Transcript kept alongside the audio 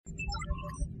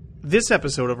This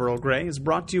episode of Earl Grey is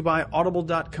brought to you by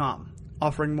Audible.com,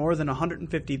 offering more than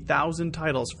 150,000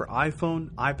 titles for iPhone,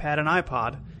 iPad, and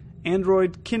iPod,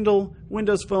 Android, Kindle,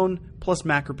 Windows Phone, plus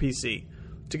Mac or PC.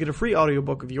 To get a free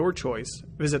audiobook of your choice,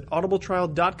 visit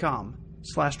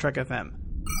audibletrial.com/TrekFM.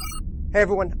 Hey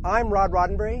everyone, I'm Rod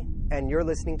Roddenberry, and you're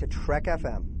listening to Trek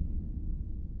FM.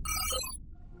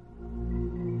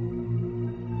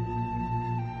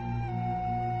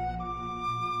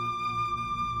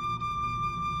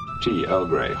 Tea, Earl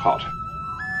Grey, hot.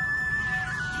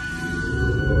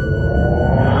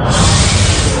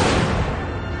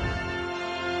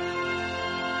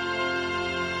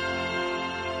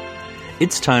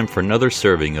 It's time for another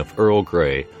serving of Earl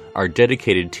Grey, our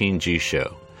dedicated TNG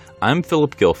show. I'm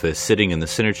Phillip Gilfus, sitting in the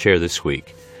center chair this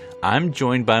week. I'm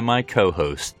joined by my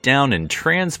co-host, down in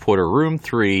Transporter Room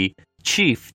 3,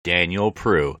 Chief Daniel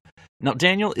Proulx. Now,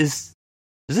 Daniel, is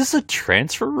this a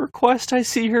transfer request I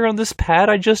see here on this pad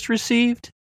I just received?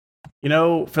 You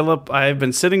know, Philip, I've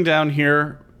been sitting down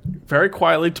here very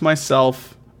quietly to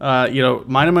myself,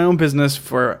 minding my own business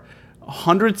for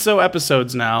 100 so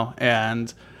episodes now,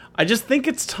 and I just think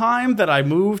it's time that I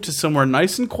move to somewhere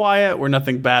nice and quiet where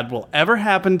nothing bad will ever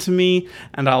happen to me,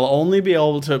 and I'll only be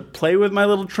able to play with my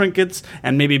little trinkets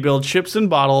and maybe build ships and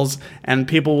bottles, and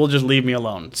people will just leave me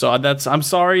alone. So I'm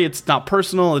sorry, it's not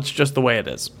personal, it's just the way it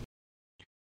is.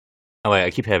 Oh, wait,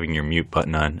 I keep having your mute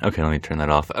button on. Okay, let me turn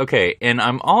that off. Okay, and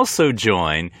I'm also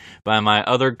joined by my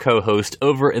other co-host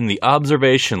over in the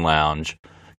Observation Lounge,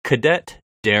 Cadet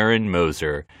Darren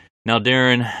Moser. Now,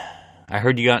 Darren, I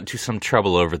heard you got into some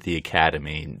trouble over at the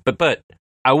Academy, but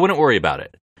I wouldn't worry about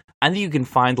it. I think you can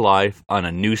find life on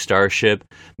a new starship.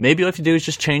 Maybe all you have to do is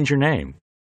just change your name.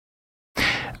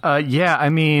 Yeah, I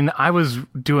mean, I was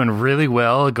doing really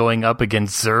well going up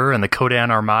against Zur and the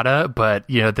Kodan Armada, but,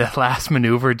 the last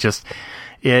maneuver just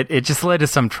led to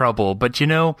some trouble. But,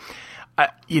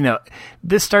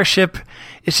 this starship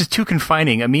is just too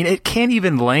confining. I mean, it can't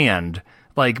even land,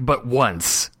 but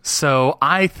once. So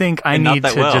I think I need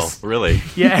to just... really.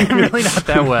 Yeah, really not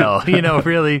that well.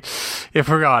 Really, if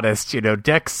we're honest,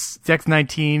 Dex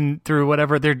 19 through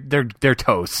whatever, they're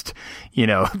toast.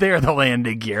 They're the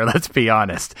landing gear, let's be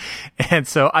honest. And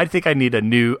so I think I need a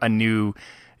new,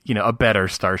 a better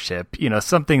starship,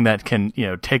 something that can,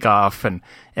 take off and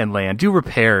land, do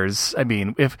repairs. I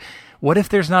mean, what if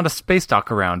there's not a space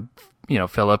dock around,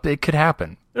 Philip? It could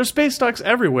happen. There's space docks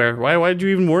everywhere. Why did you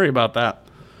even worry about that?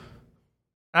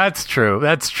 That's true.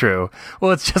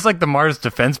 Well, it's just like the Mars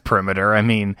Defense Perimeter. I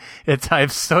mean, I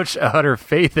have such utter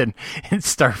faith in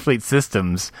Starfleet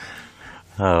systems.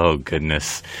 Oh,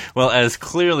 goodness. Well, as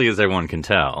clearly as everyone can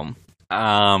tell,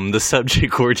 the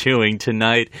subject we're doing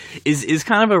tonight is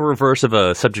kind of a reverse of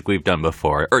a subject we've done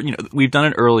before. Or, we've done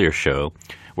an earlier show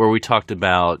where we talked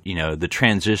about, the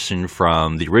transition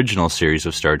from the original series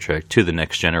of Star Trek to the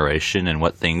Next Generation and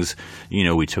what things,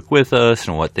 we took with us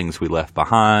and what things we left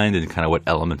behind and kind of what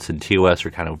elements in TOS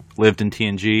or kind of lived in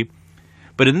TNG.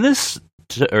 But in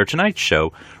tonight's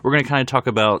show, we're going to kind of talk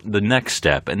about the next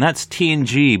step, and that's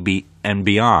TNG and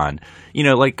beyond.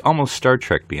 Like almost Star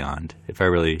Trek Beyond, if I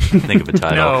really think of a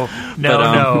title.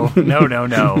 No.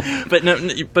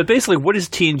 But basically, what is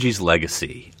TNG's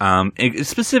legacy?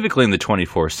 Specifically in the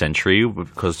 24th century,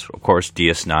 because, of course,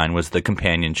 DS9 was the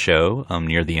companion show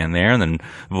near the end there, and then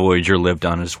Voyager lived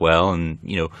on as well. And,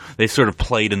 they sort of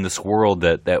played in this world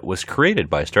that was created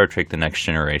by Star Trek The Next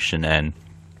Generation. And,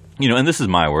 and this is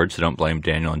my word, so don't blame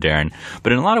Daniel and Darren.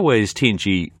 But in a lot of ways,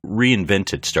 TNG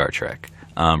reinvented Star Trek.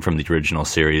 From the original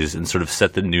series and sort of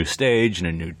set the new stage and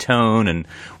a new tone and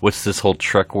what's this whole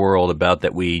Trek world about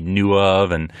that we knew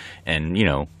of and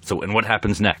what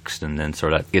happens next, and then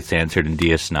sort of gets answered in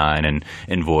DS9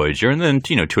 and Voyager, and then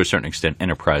to a certain extent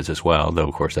Enterprise as well, though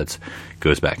of course that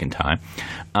goes back in time.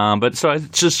 But so I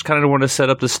just kind of want to set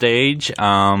up the stage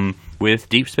with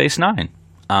Deep Space Nine,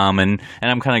 and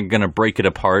I'm kind of going to break it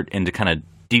apart into kind of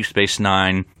Deep Space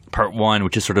Nine Part 1,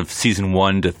 which is sort of Season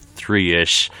 1 to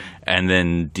 3-ish, and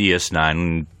then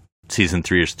DS9, Season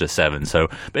 3-ish to 7. So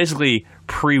basically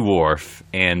pre-Worf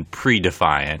and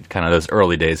pre-Defiant, kind of those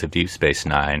early days of Deep Space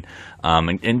Nine.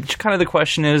 And kind of the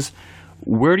question is,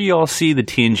 where do you all see the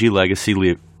TNG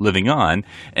legacy living on?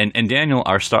 And Daniel,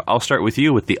 I'll start with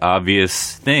you with the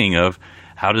obvious thing of,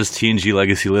 how does TNG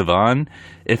legacy live on?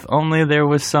 If only there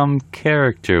was some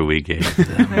character we gave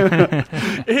them.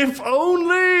 If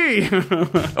only!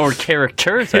 Or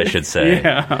characters, I should say.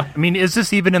 Yeah. I mean, is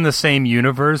this even in the same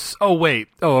universe? Oh, wait.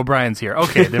 Oh, O'Brien's here.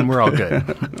 Okay, then we're all good.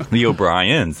 The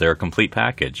O'Briens, they're a complete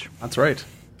package. That's right.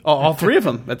 All three of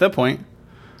them at that point.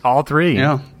 All three.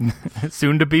 Yeah.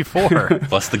 Soon to be 4.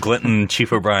 Plus the glint in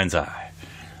Chief O'Brien's eye.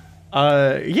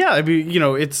 Yeah, I mean,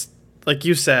 it's like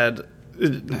you said,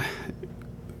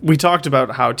 we talked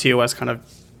about how TOS kind of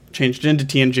changed into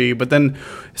TNG, but then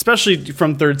especially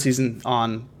from third season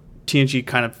on, TNG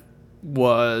kind of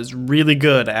was really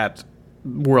good at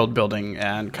world building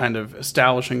and kind of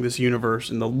establishing this universe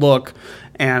and the look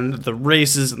and the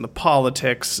races and the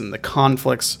politics and the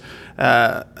conflicts.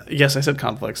 Yes, I said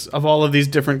conflicts of all of these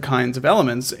different kinds of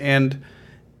elements. And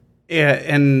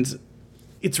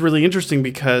it's really interesting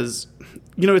because,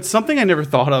 it's something I never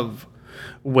thought of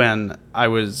when I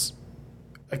was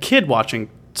a kid watching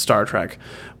Star Trek.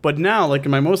 But now, like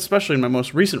especially in my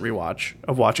most recent rewatch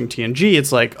of watching TNG,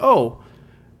 it's like, oh,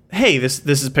 hey, this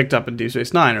is picked up in Deep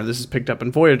Space Nine, or this is picked up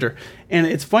in Voyager. And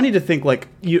it's funny to think, like,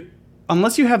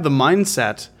 unless you have the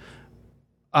mindset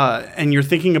and you're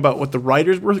thinking about what the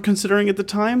writers were considering at the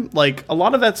time, like, a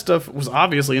lot of that stuff was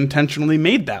obviously intentionally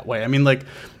made that way. I mean, like,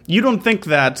 you don't think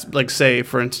that, like, say,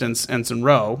 for instance, Ensign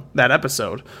Ro, that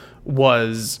episode,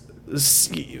 was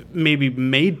maybe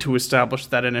made to establish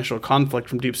that initial conflict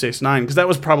from Deep Space Nine, because that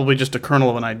was probably just a kernel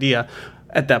of an idea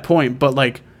at that point. But,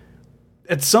 like,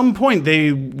 at some point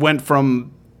they went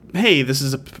from, hey, this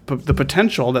is the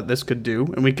potential that this could do,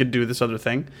 and we could do this other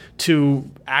thing, to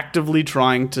actively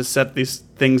trying to set these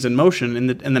things in motion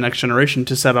in the Next Generation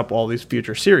to set up all these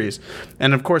future series.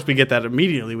 And of course we get that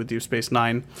immediately with Deep Space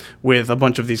Nine, with a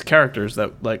bunch of these characters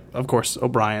that, like, of course,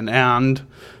 O'Brien, and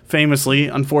famously,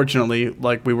 unfortunately,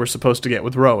 like we were supposed to get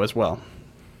with Ro as well.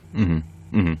 Mm-hmm.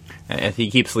 Mm-hmm. He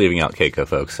keeps leaving out Keiko,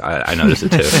 folks. I noticed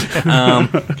it too.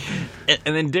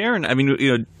 And then Darren, I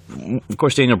mean, of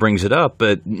course, Daniel brings it up,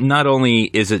 but not only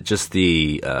is it just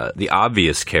the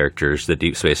obvious characters that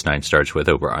Deep Space Nine starts with,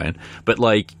 O'Brien, but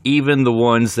like even the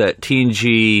ones that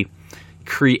TNG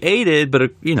created,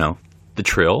 but the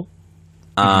Trill,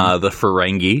 the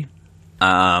Ferengi.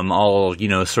 All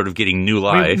sort of getting new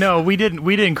life. We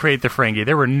didn't create the Ferengi.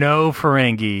 There were no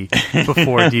Ferengi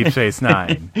before Deep Space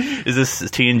Nine. Is this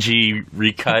TNG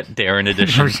recut Darren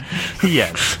edition?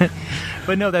 Yes,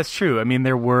 but no, that's true. I mean,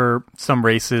 there were some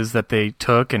races that they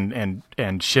took and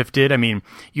shifted. I mean,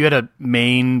 you had a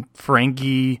main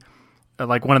Ferengi,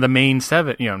 like one of the main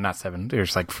seven. Not seven.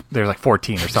 There's like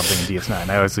 14 or something in DS9.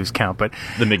 I always lose count. But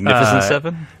the Magnificent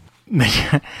Seven.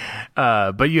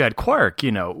 But you had Quark,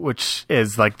 which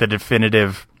is like the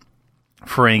definitive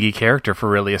Ferengi character for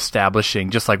really establishing,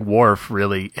 just like Worf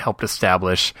really helped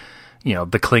establish,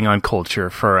 the Klingon culture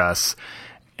for us.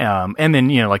 And then,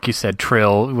 like you said,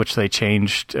 Trill, which they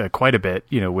changed quite a bit,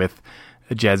 with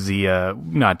Jadzia,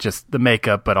 not just the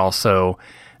makeup, but also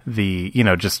the,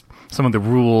 just some of the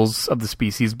rules of the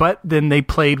species. But then they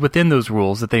played within those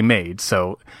rules that they made.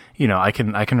 So, I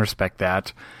can respect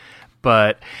that.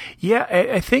 But yeah,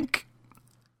 I think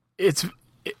it's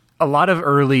a lot of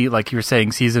early, like you were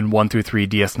saying, season 1 through 3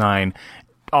 DS9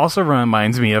 also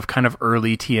reminds me of kind of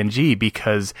early TNG,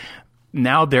 because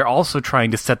now they're also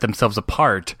trying to set themselves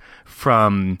apart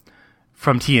from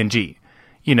TNG.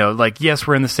 Like, yes,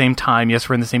 we're in the same time, yes,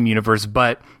 we're in the same universe,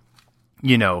 but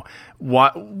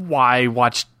why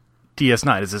watch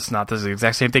DS9? Is this not the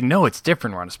exact same thing? No, it's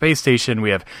different. We're on a space station.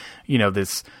 We have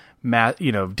this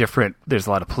different. There's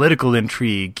a lot of political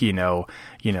intrigue.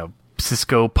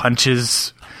 Sisko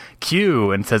punches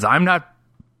Q and says, "I'm not."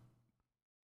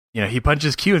 He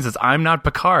punches Q and says, "I'm not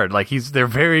Picard." Like they're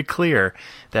very clear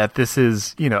that this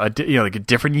is like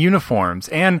different uniforms,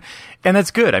 and that's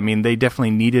good. I mean, they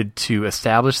definitely needed to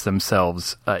establish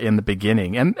themselves in the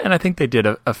beginning, and I think they did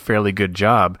a fairly good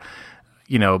job.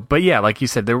 But yeah, like you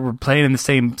said, they were playing in the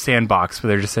same sandbox, but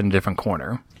they're just in a different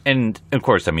corner. And of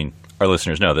course, I mean, our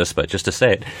listeners know this, but just to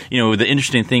say it, the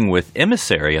interesting thing with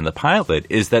Emissary and the pilot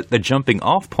is that the jumping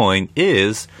off point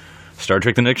is Star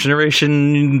Trek: The Next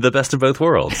Generation, the best of both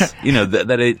worlds. Right.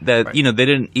 They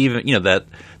didn't even, that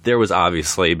there was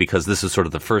obviously, because this is sort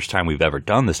of the first time we've ever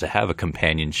done this, to have a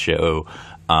companion show.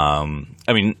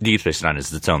 I mean, Deep Space Nine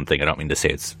is its own thing. I don't mean to say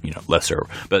it's, lesser,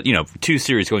 but, two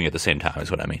series going at the same time is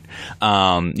what I mean.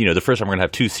 The first time we're going to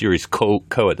have two series co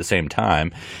at the same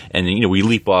time. And, we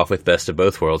leap off with Best of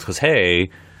Both Worlds because, hey,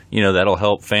 that'll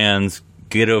help fans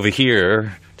get over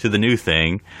here to the new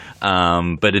thing.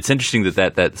 But it's interesting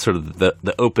that sort of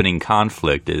the opening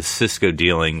conflict is Sisko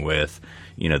dealing with,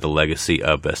 the legacy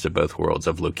of Best of Both Worlds,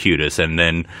 of Locutus, and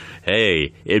then,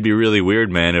 hey, it'd be really weird,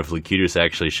 man, if Locutus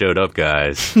actually showed up,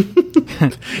 guys.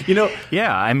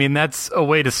 Yeah, I mean, that's a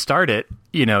way to start it.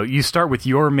 You start with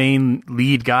your main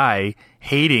lead guy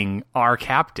hating our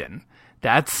captain.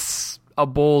 That's a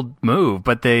bold move,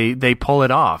 but they pull it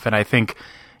off, and I think,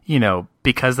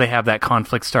 because they have that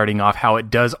conflict starting off, how it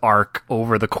does arc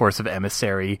over the course of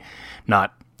Emissary,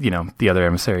 not the other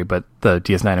Emissary, but the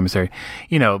DS9 Emissary,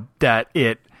 that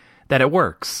it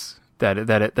works, that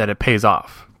it pays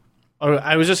off.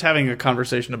 I was just having a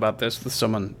conversation about this with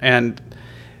someone, and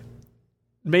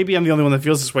maybe I'm the only one that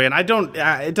feels this way, and I don't.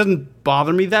 It doesn't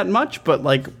bother me that much, but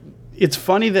like, it's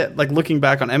funny that like looking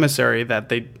back on Emissary that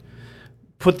they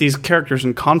put these characters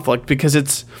in conflict, because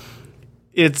it's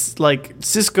like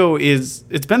Sisko is.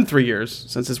 It's been 3 years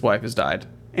since his wife has died.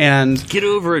 And get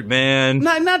over it, man.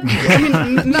 Not. I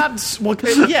mean, not. Well,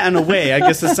 yeah, in a way. I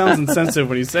guess it sounds insensitive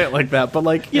when you say it like that. But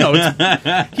like, you know,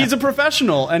 he's a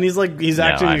professional, and he's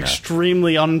acting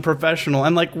extremely unprofessional.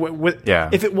 And like,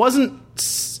 if it wasn't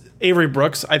Avery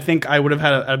Brooks, I think I would have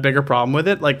had a bigger problem with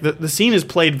it. Like the scene is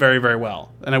played very, very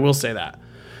well, and I will say that.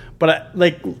 But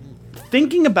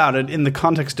thinking about it in the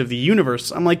context of the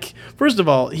universe, I'm like, first of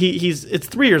all, it's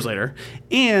 3 years later,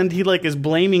 and he like is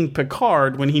blaming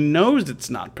Picard when he knows it's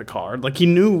not Picard. Like, he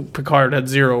knew Picard had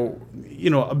zero,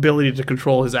 ability to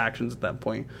control his actions at that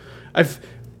point.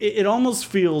 It almost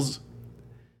feels.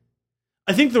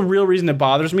 I think the real reason it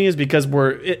bothers me is because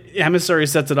Emissary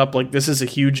sets it up like this is a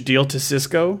huge deal to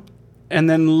Sisko, and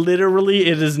then literally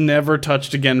it is never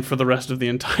touched again for the rest of the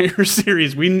entire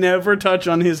series. We never touch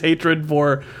on his hatred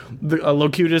for the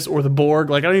Locutus or the Borg.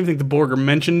 Like, I don't even think the Borg are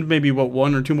mentioned maybe,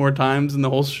 one or two more times in the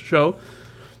whole show.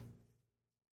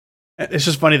 It's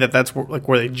just funny that's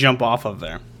where they jump off of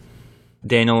there.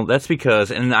 Daniel, that's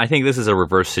because, and I think this is a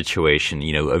reverse situation,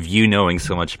 of you knowing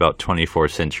so much about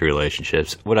 24th century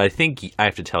relationships. What I think I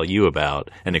have to tell you about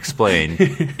and explain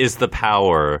is the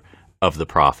power of the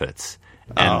prophets.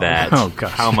 And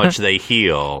how much they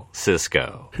heal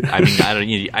Sisko. I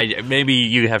mean, maybe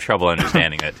you have trouble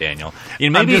understanding that, Daniel.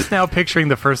 I'm just now picturing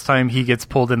the first time he gets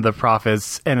pulled into the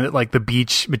prophets, and the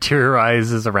beach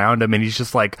materializes around him, and he's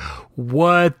just like,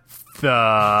 "What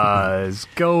the is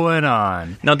going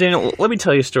on?" Now, Daniel, let me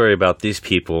tell you a story about these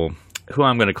people who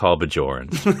I'm going to call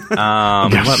Bajorans.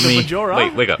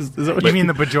 Bajora? Wake up. You mean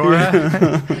the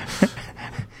Bajora?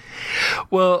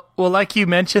 Well, like you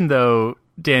mentioned, though,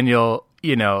 Daniel.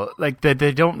 They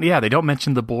don't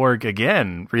mention the Borg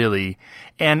again, really.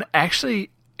 And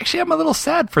actually, I'm a little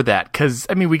sad for that, because,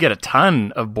 I mean, we get a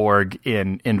ton of Borg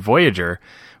in Voyager.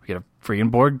 We get a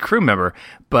freaking Borg crew member.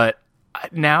 But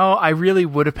now I really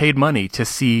would have paid money to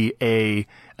see a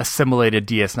assimilated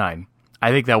DS9. I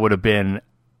think that would have been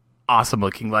awesome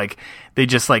looking. Like, they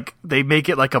just, they make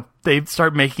it they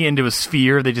start making it into a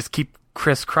sphere. They just keep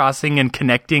crisscrossing and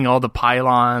connecting all the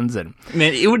pylons, and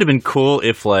man, it would have been cool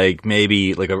if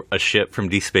maybe a ship from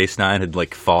Deep Space Nine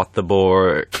had fought the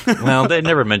Borg. Well, they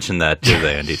never mentioned that, did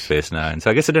they, in Deep Space Nine?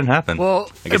 So I guess it didn't happen. Well,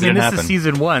 this is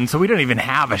season 1, so we don't even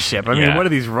have a ship. I mean, what are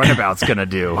these runabouts gonna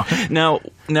do? No.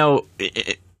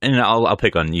 And I'll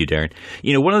pick on you, Darren.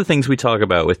 One of the things we talk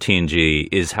about with TNG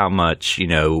is how much,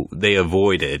 they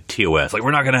avoided TOS. Like,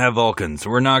 we're not going to have Vulcans.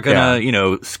 We're not going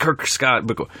to, Kirk Scott.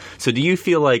 So do you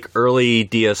feel like early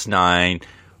DS9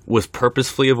 was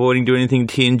purposefully avoiding doing anything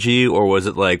TNG, or was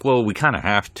it well, we kind of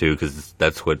have to because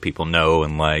that's what people know,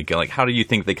 and how do you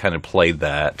think they kind of played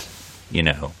that?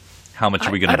 How much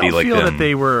are we going to be like them? I don't feel that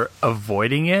they were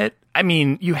avoiding it. I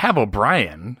mean, you have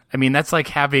O'Brien. I mean, that's like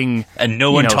having... And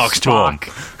no one talks Spock. to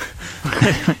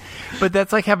him. But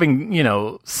that's like having,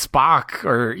 Spock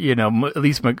or, at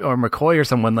least or McCoy or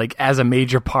someone as a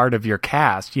major part of your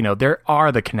cast. There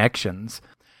are the connections.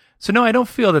 So no, I don't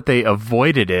feel that they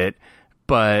avoided it,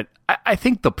 but I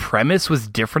think the premise was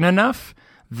different enough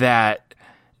that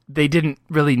they didn't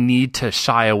really need to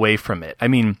shy away from it. I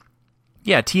mean...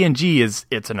 Yeah, TNG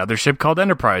it's another ship called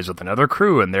Enterprise with another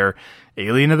crew, and they're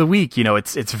alien of the week.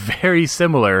 It's very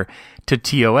similar to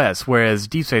TOS, whereas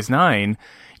Deep Space Nine,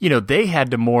 they had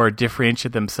to more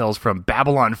differentiate themselves from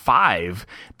Babylon 5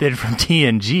 than from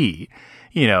TNG.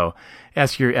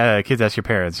 Ask your kids, ask your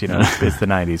parents. It's the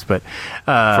 90s, but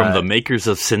from the makers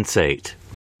of Sense8.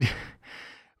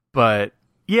 But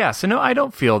yeah, so no, I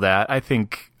don't feel that. I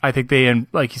think they,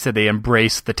 like you said, they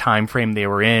embraced the time frame they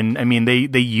were in. I mean,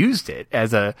 they used it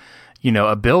as a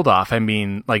build off. I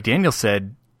mean, like Daniel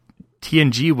said,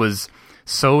 TNG was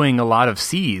sowing a lot of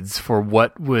seeds for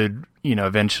what would,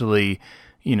 eventually,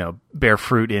 bear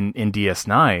fruit in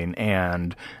DS9.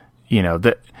 And,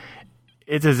 that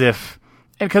it's as if,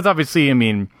 because obviously, I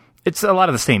mean, it's a lot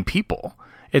of the same people.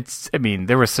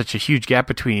 There was such a huge gap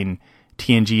between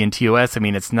TNG and TOS. I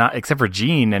mean, it's not, except for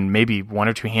Gene and maybe one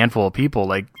or two handful of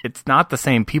people, it's not the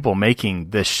same people making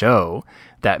this show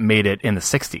that made it in the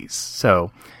 60s.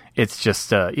 So it's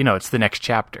just, it's the next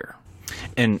chapter.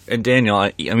 And Daniel,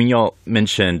 I mean, y'all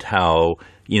mentioned how,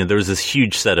 there was this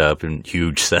huge setup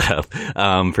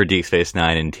for Deep Space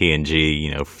Nine and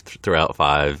TNG, throughout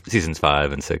seasons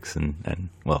 5 and 6 and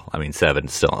well, I mean, 7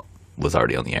 still was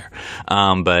already on the air.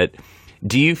 But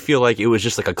do you feel like it was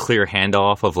just like a clear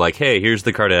handoff of like, hey, here's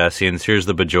the Cardassians, here's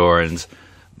the Bajorans,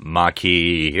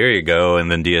 Maquis, here you go,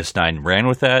 and then DS9 ran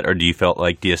with that? Or do you felt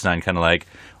like DS9 kind of like,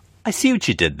 I see what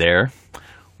you did there.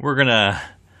 We're going to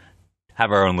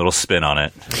have our own little spin on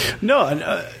it. No,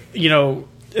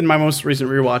 in my most recent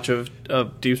rewatch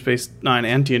of Deep Space Nine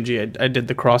and TNG, I did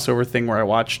the crossover thing where I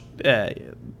watched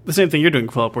the same thing you're doing,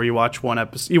 Philip, where you watch one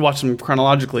episode, you watch them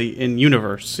chronologically in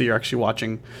universe, so you're actually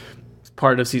watching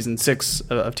part of season 6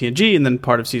 of TNG and then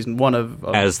part of season 1 of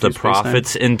As the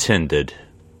prophets intended.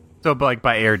 So, like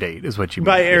by air date is what you mean?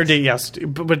 By air date, yes,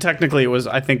 but technically it was.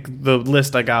 I think the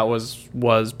list I got was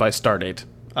by star date.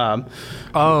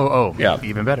 Yeah,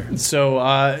 even better. So,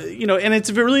 and it's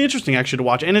really interesting actually to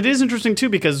watch, and it is interesting too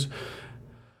because,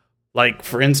 like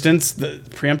for instance, the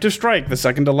preemptive strike, the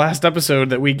second to last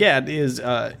episode that we get is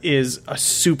a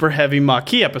super heavy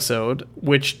Maquis episode,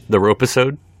 which the rope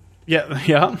episode.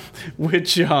 Yeah,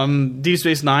 which Deep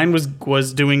Space Nine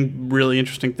was doing really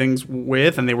interesting things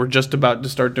with, and they were just about to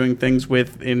start doing things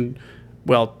with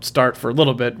start for a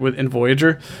little bit in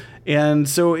Voyager. And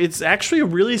so it's actually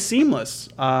really seamless.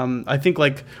 I think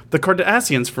like the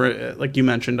Cardassians, for like you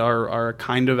mentioned, are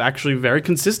kind of actually very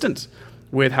consistent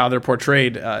with how they're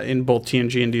portrayed in both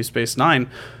TNG and Deep Space Nine.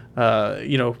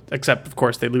 Except of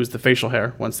course they lose the facial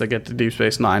hair once they get to Deep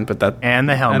Space Nine, but and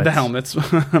the helmets,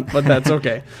 but that's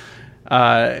okay.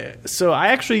 So I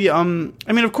actually,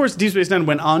 of course, Deep Space Nine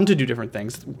went on to do different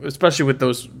things, especially with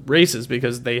those races,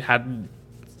 because they had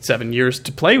 7 years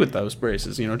to play with those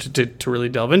races, to really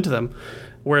delve into them.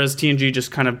 Whereas TNG just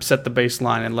kind of set the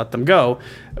baseline and let them go.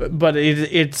 But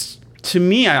it's to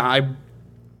me, I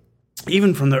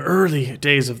even from the early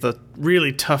days of the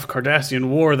really tough Cardassian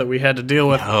war that we had to deal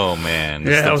with. Oh man,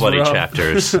 the bloody rough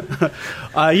chapters. The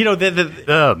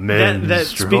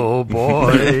minstrel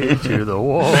boy to the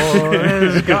war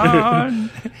is gone.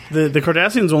 The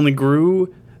Cardassians only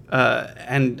grew,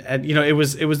 and it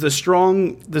was the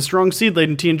strong seed laid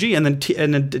in TNG, and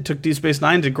then it took Deep Space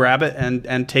Nine to grab it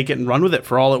and take it and run with it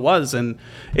for all it was. And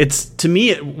it's, to me,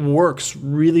 it works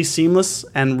really seamless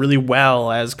and really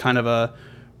well as kind of a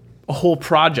whole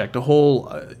project, a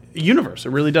whole universe. It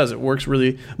really does. It works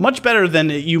really much better than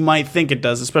you might think it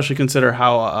does, especially consider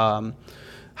how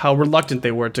reluctant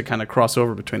they were to kind of cross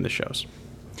over between the shows.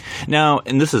 Now,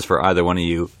 and this is for either one of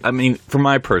you, I mean, from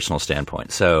my personal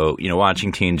standpoint, so,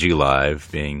 watching TNG live,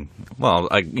 being,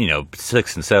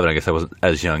 6 and 7, I guess I wasn't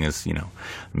as young as,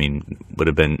 would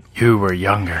have been... You were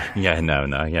younger. Yeah, no,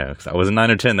 yeah, I was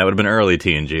 9 or 10, that would have been early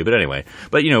TNG, but anyway.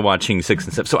 But, watching 6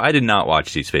 and 7, so I did not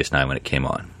watch Deep Space Nine when it came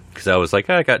on, because I was like,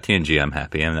 I got TNG, I'm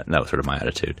happy, and that was sort of my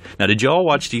attitude. Now, did y'all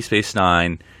watch Deep Space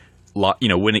Nine,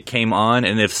 when it came on,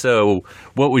 and if so,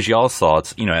 what was y'all's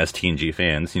thoughts, as TNG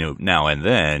fans, now and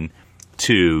then,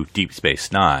 to Deep Space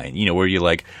Nine? Where you're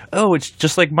like, oh, it's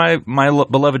just like my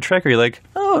beloved Trek, or you're like,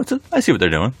 oh, I see what they're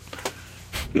doing.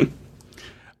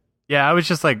 Yeah, I was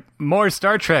just like, more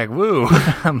Star Trek, woo.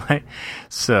 I'm like,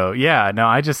 so yeah, no,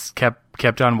 I just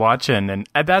kept on watching, and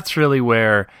that's really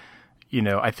where,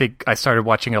 I think I started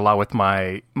watching a lot with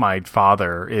my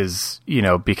father, is,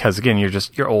 because again,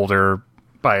 you're older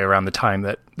by around the time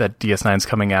that DS9's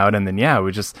coming out, and then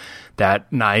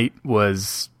that night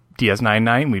was DS9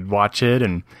 night, and we'd watch it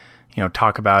and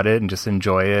talk about it and just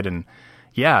enjoy it. And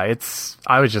yeah,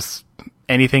 I was just,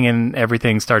 anything and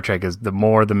everything Star Trek is the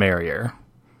more the merrier.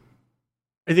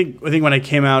 I think when I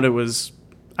came out,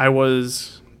 I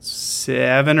was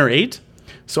 7 or 8,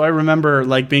 so I remember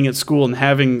like being at school and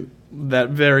having that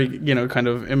very kind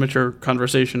of immature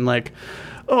conversation like,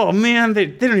 oh man, they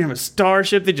don't even have a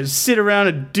starship. They just sit around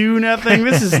and do nothing.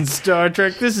 This isn't Star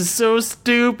Trek. This is so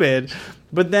stupid.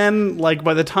 But then, like,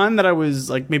 by the time that I was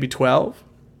like maybe 12,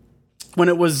 when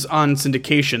it was on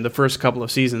syndication, the first couple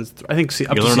of seasons, I think you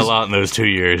learned a lot in those 2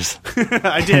 years.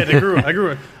 I did. I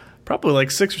grew probably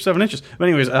like 6 or 7 inches. But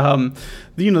anyways,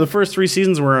 the first 3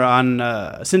 seasons were on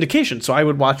syndication, so I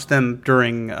would watch them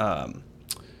during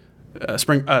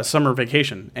summer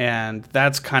vacation, and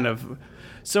that's kind of.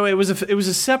 So it was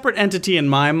a separate entity in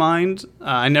my mind.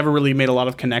 I never really made a lot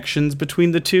of connections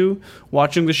between the two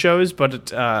watching the shows,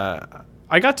 but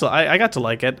I got to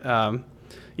like it,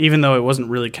 even though it wasn't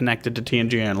really connected to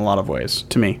TNG in a lot of ways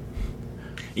to me.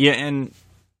 Yeah, and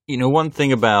one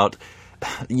thing about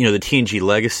the TNG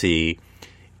legacy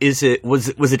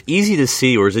was it easy to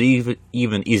see, or is it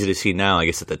even easy to see now? I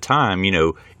guess at the time,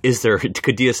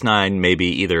 could DS9 maybe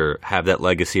either have that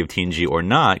legacy of TNG or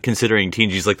not, considering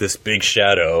TNG's like this big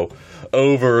shadow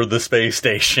over the space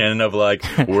station of like,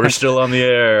 we're still on the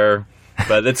air,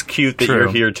 but it's cute that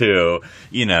you're here too.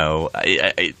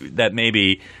 That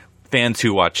maybe fans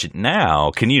who watch it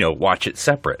now can, watch it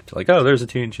separate. Like, oh, there's a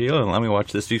TNG. Oh, let me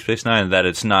watch this Deep Space Nine. That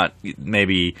it's not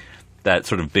maybe that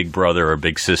sort of big brother or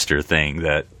big sister thing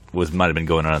that might have been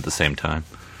going on at the same time.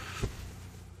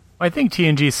 I think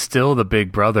TNG is still the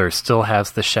big brother, still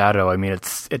has the shadow. I mean,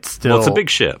 it's still... Well, it's a big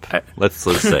ship, let's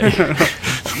say.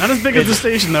 Not as big as the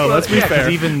station, though, let's be fair.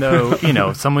 Even though,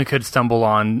 someone could stumble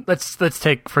on... Let's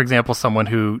take, for example, someone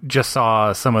who just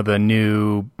saw some of the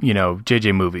new,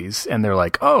 JJ movies, and they're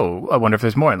like, oh, I wonder if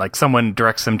there's more. And, like, someone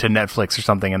directs them to Netflix or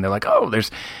something, and they're like, oh, there's...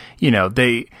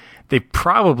 They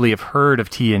probably have heard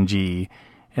of TNG,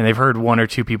 and they've heard one or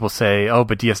two people say, oh,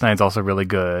 but DS9 is also really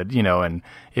good, and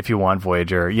if you want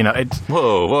Voyager, it's...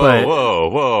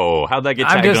 Whoa. How'd that get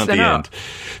tagged on at the end?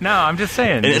 No, I'm just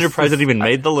saying. And Enterprise didn't even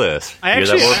made the list. We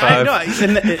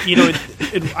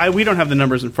don't have the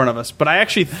numbers in front of us, but I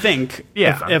actually think,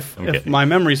 if my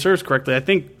memory serves correctly, I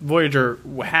think Voyager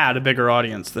had a bigger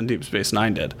audience than Deep Space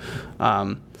Nine did.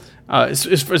 It's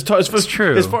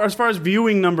true. As far as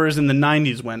viewing numbers in the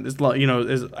 90s went, is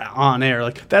on air.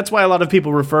 Like, that's why a lot of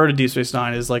people refer to Deep Space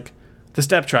Nine as like the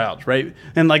stepchild, right?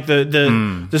 And like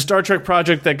the Star Trek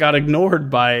project that got ignored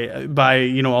by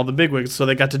all the bigwigs, so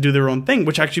they got to do their own thing,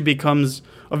 which actually becomes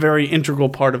a very integral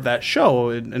part of that show,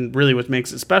 and really what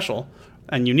makes it special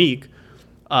and unique.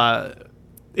 They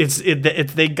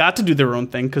got to do their own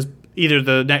thing because either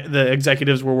the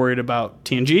executives were worried about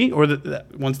TNG, or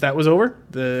once that was over,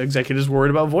 the executives were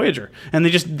worried about Voyager, and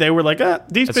they were like,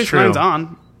 Deep Space Nine's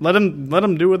on. Let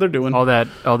them do what they're doing. All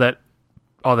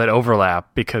that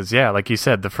overlap, because like you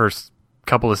said, the first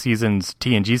couple of seasons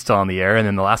TNG's still on the air, and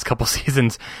then the last couple of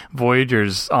seasons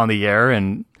Voyager's on the air,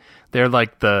 and they're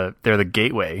the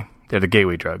gateway. They're the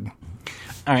gateway drug.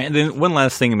 All right, and then one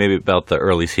last thing maybe about the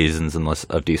early seasons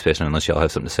of Deep Space Nine, unless y'all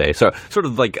have something to say. So sort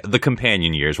of like the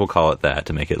companion years, we'll call it that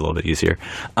to make it a little bit easier.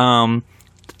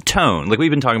 Tone, like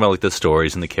we've been talking about like the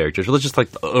stories and the characters, but let's just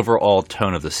like the overall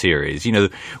tone of the series.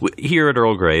 Here at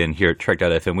Earl Grey and here at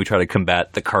Trek.fm, we try to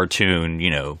combat the cartoon,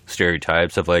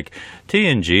 stereotypes of like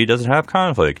TNG doesn't have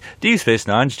conflict. Deep Space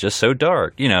Nine's just so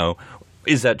dark,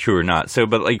 Is that true or not? So,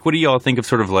 but like, what do y'all think of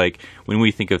sort of like when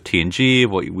we think of TNG,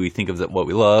 what we think of what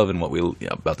we love and what we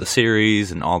about the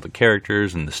series and all the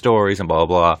characters and the stories and blah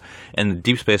blah blah, and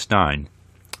Deep Space Nine?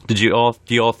 Do you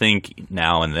all think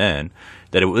now and then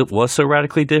that it was so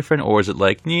radically different, or is it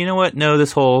like, you know what? No,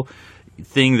 this whole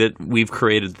thing that we've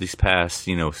created these past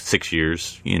 6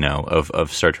 years,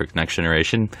 of Star Trek Next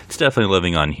Generation, it's definitely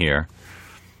living on here.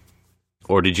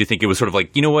 Or did you think it was sort of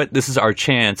like, you know what, this is our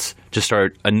chance to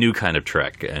start a new kind of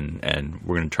Trek, and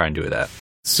we're going to try and do that?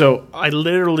 So I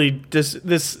literally,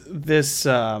 this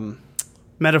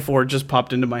metaphor just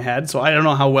popped into my head, so I don't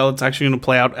know how well it's actually going to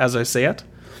play out as I say it.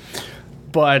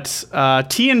 But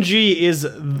TNG is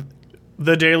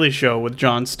The Daily Show with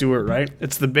Jon Stewart, right?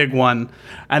 It's the big one.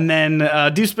 And then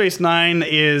Deep Space Nine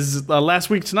is Last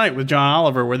Week Tonight with John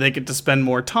Oliver, where they get to spend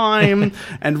more time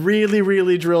and really,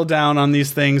 really drill down on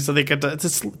these things. So they get to, it's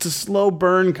a slow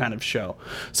burn kind of show.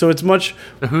 So it's much...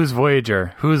 Who's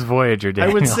Voyager? Daniel? I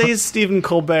would say Stephen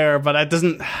Colbert, but it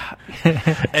doesn't...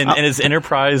 and is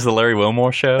Enterprise the Larry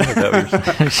Wilmore show? Is that what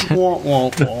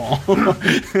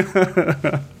you're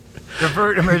saying?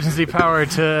 Revert emergency power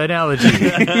to analogy.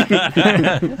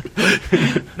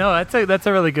 No, that's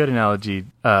a really good analogy,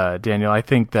 Daniel. I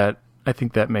think that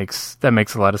makes a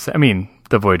lot of sense. I mean,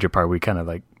 the Voyager part, we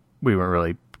weren't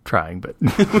really trying, but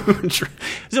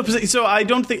so I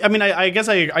don't think. I mean, I guess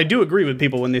I do agree with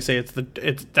people when they say it's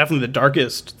definitely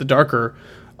the darker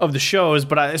of the shows,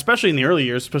 but especially in the early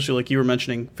years, especially like you were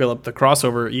mentioning, Philip, the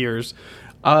crossover years.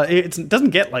 It doesn't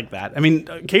get like that. I mean,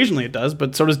 occasionally it does,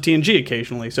 but so does TNG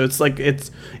occasionally. So it's like, it's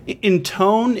in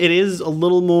tone, it is a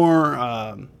little more, it's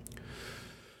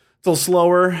a little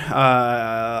slower,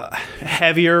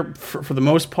 heavier for the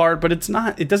most part, but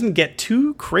it doesn't get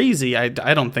too crazy, I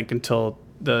don't think, until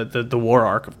the war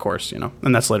arc, of course,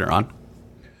 and that's later on.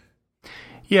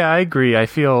 Yeah, I agree. I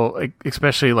feel like,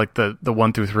 especially like the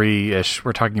 1 through 3-ish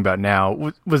we're talking about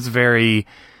now was very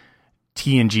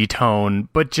TNG tone,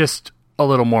 but just a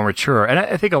little more mature. And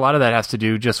I think a lot of that has to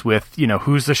do just with,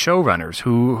 who's the showrunners,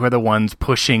 who are the ones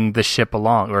pushing the ship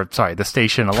along, the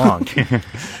station along. Well,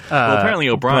 apparently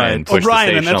O'Brien pushed the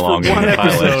station and that's along for one in the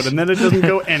episode, pilot. and then it doesn't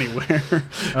go anywhere.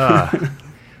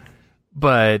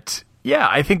 But yeah,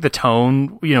 I think the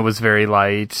tone, was very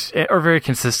light or very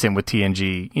consistent with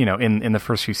TNG, in the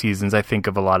first few seasons. I think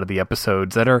of a lot of the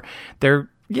episodes that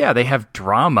they have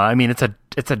drama. I mean, it's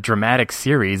a dramatic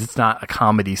series. It's not a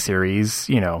comedy series,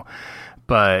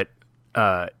 but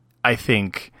I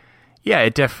think,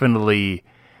 it definitely.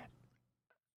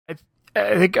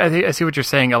 I think I see what you're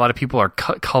saying. A lot of people are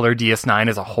color DS9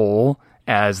 as a whole,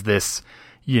 as this,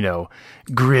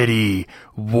 gritty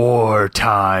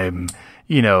wartime,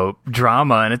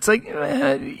 drama. And it's like,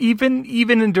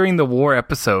 even during the war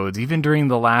episodes, even during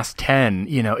the last 10,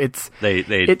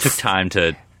 They took time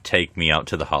to take me out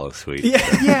to the holosuite.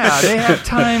 Yeah, they have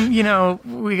time.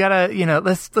 We gotta.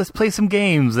 Let's play some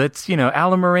games. Let's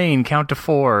Alan Moraine count to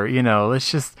 4.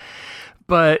 Let's just.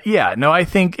 But yeah, no, I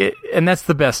think and that's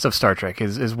the best of Star Trek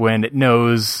is when it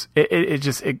knows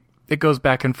it goes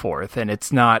back and forth, and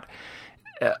it's not.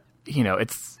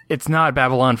 It's not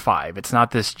Babylon 5. It's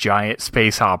not this giant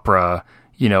space opera.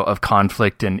 Of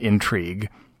conflict and intrigue.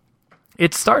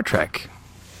 It's Star Trek.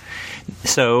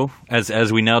 So,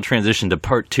 as we now transition to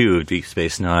part 2 of Deep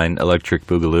Space Nine, Electric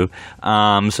Boogaloo,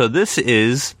 so this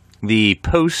is the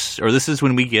this is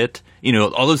when we get,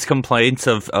 all those complaints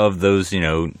of those,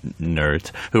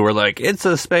 nerds who were like, it's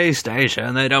a space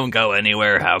station, they don't go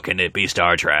anywhere, how can it be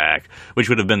Star Trek? Which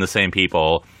would have been the same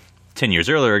people 10 years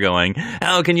earlier going,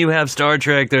 how can you have Star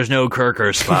Trek? There's no Kirk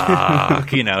or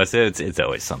Spock. It's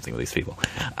always something with these people.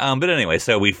 But anyway,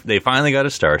 so they finally got a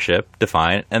starship,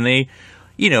 Defiant, and they...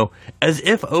 as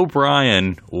if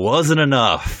O'Brien wasn't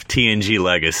enough TNG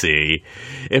legacy,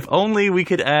 if only we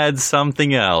could add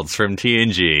something else from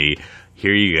TNG,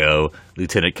 here you go,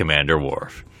 Lieutenant Commander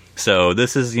Worf. So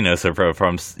this is, so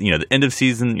from the end of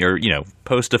season, or,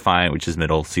 post-Defiant, which is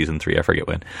middle season 3, I forget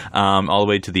when, all the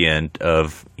way to the end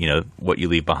of, what you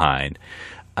leave behind.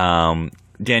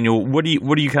 Daniel, what do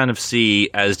you kind of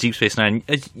see as Deep Space Nine?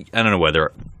 I don't know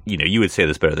whether, you would say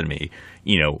this better than me.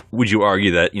 Would you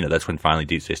argue that, that's when finally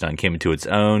Deep Space Nine came into its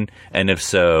own? And if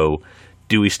so,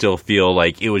 do we still feel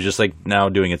like it was just like now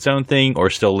doing its own thing, or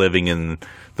still living in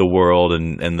the world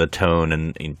and the tone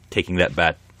and taking that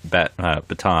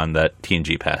baton that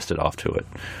TNG passed it off to it?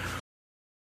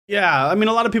 Yeah, I mean,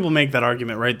 a lot of people make that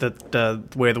argument, right? That the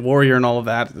way of the Warrior and all of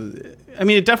that. I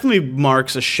mean, it definitely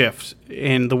marks a shift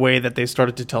in the way that they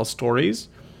started to tell stories.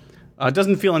 It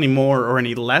doesn't feel any more or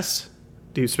any less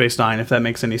Deep Space Nine, if that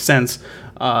makes any sense.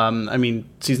 I mean,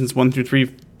 seasons 1 through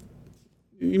 3,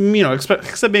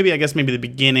 except maybe the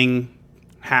beginning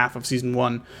half of season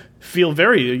 1, feel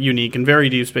very unique and very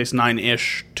Deep Space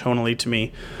Nine-ish tonally to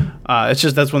me. It's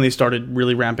just that's when they started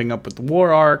really ramping up with the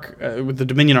war arc, with the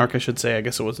Dominion arc, I should say. I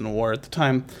guess it wasn't a war at the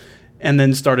time. And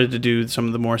then started to do some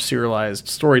of the more serialized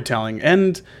storytelling.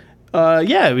 And,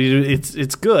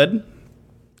 it's good.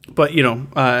 But,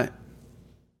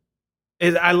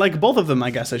 I like both of them,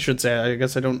 I guess I should say. I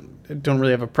guess I don't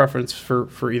really have a preference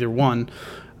for either one.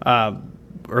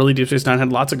 Early Deep Space Nine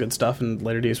had lots of good stuff, and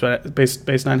later Deep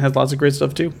Space Nine has lots of great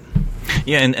stuff too.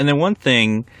 Yeah, and then one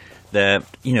thing that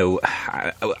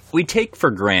we take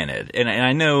for granted, and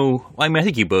I know, I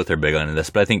think you both are big on this,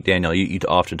 but I think, Daniel, you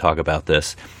often talk about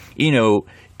this.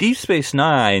 Deep Space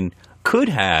Nine could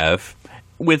have,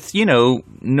 with no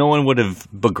one would have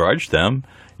begrudged them.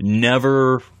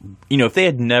 Never, if they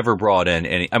had never brought in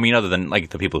any, other than like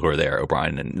the people who are there,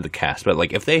 O'Brien and the cast, but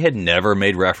like if they had never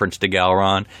made reference to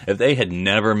Gowron, if they had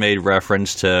never made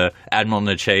reference to Admiral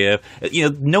Nechayev,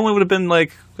 no one would have been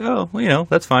like, oh,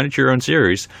 that's fine, it's your own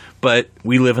series. But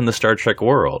we live in the Star Trek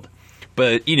world.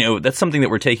 But, that's something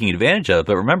that we're taking advantage of.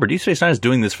 But remember, Deep Space Nine is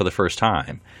doing this for the first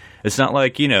time. It's not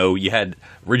like, you had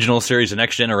original series and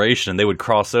Next Generation, and they would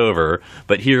cross over.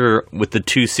 But here, with the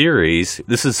 2 series,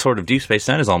 this is sort of Deep Space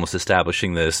Nine is almost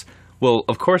establishing this. Well,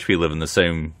 of course we live in the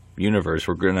same universe.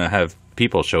 We're going to have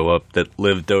people show up that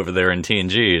lived over there in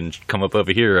TNG and come up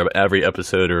over here every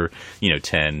episode or,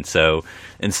 10. So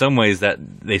in some ways that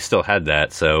they still had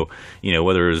that. So,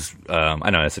 whether it was, I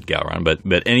know I said Gowron,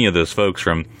 but any of those folks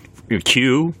from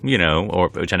Q, or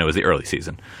which I know was the early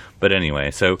season. But anyway,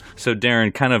 so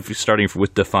Darren, kind of starting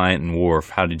with Defiant and Worf,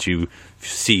 how did you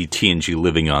see TNG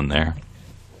living on there?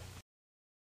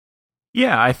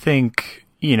 Yeah, I think,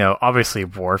 obviously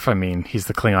Worf, he's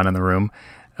the Klingon in the room.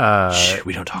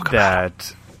 We don't talk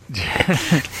about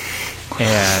that.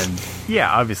 And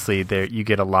yeah, obviously there you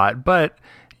get a lot, but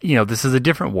this is a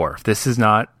different Worf. This is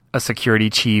not a security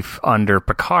chief under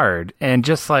Picard. And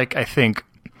just like I think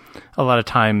a lot of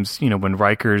times, when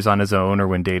Riker's on his own or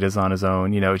when Data's on his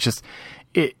own, it's just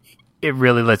it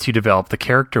really lets you develop the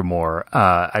character more.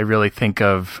 I really think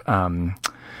of I'm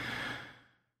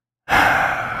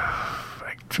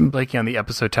blanking on the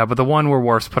episode tab, but the one where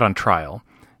Worf's put on trial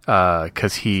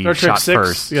because he Star Trek shot 6,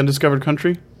 first. The Undiscovered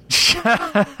Country.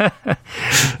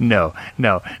 No,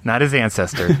 not his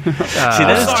ancestor. See,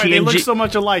 that Sorry, TNG. they look so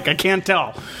much alike. I can't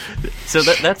tell. So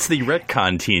that's the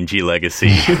retcon TNG legacy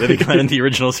that they got in the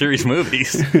original series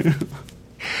movies.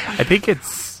 I think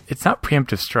it's not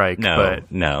Preemptive Strike. No,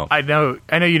 but no. I know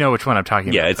you know which one I'm talking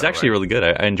about. Yeah, it's actually really good.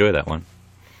 I enjoy that one.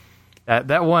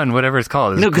 That one, whatever it's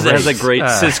called. No, because it has that great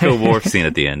Sisko Worf scene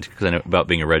at the end, because I know about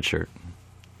being a red shirt.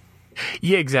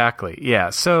 Yeah, exactly. Yeah.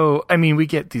 So, I mean, we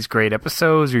get these great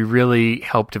episodes. We really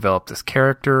help develop this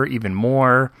character even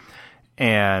more.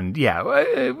 And yeah,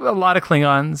 a lot of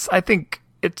Klingons. I think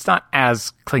it's not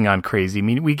as Klingon crazy. I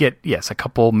mean, we get, yes, a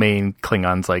couple main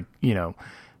Klingons like,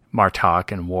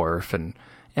 Martok and Worf and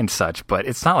such, but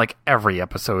it's not like every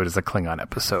episode is a Klingon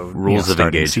episode. Rules of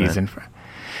Engagement.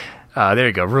 There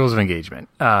you go. Rules of Engagement.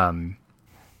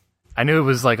 I knew it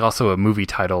was like also a movie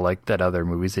title like that other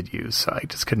movies had used, so I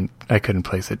just couldn't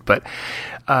place it. But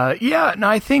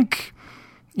I think,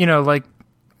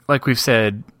 like we've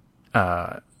said,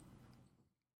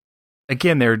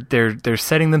 again, they're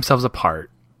setting themselves apart.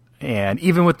 And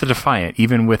even with the Defiant,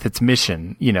 even with its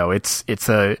mission, it's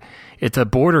a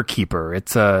border keeper.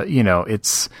 It's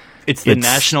the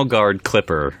National Guard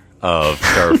Clipper of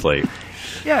Starfleet.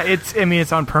 Yeah,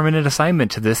 it's on permanent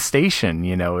assignment to this station.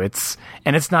 It's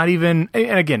not even.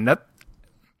 And again,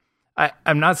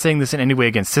 I'm not saying this in any way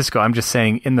against Sisko. I'm just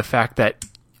saying in the fact that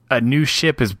a new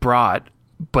ship is brought,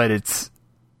 but it's,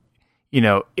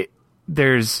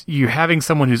 there's you having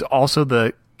someone who's also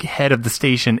the head of the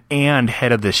station and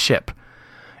head of the ship.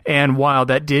 And while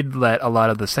that did let a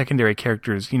lot of the secondary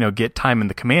characters, get time in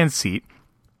the command seat,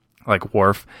 like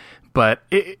Worf, but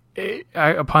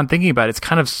upon thinking about it, it's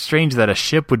kind of strange that a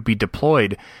ship would be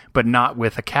deployed, but not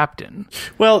with a captain.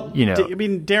 Well,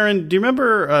 Darren, do you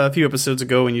remember a few episodes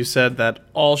ago when you said that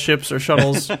all ships are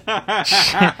shuttles?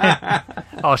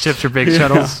 All ships are big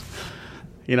shuttles.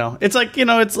 It's like,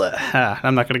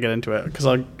 I'm not going to get into it because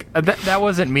that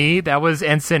wasn't me. That was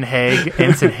Ensign Haig.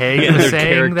 Ensign Haig was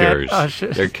saying characters.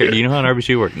 That. Do you know how an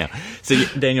RPG works now? So,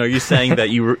 Daniel, are you saying that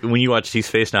when you watch Deep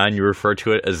Space Nine, you refer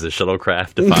to it as the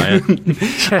shuttlecraft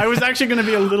Defiant? I was actually going to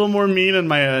be a little more mean in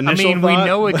my initial thought. We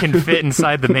know it can fit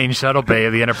inside the main shuttle bay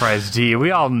of the Enterprise D.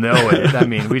 We all know it.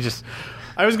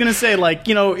 I was going to say,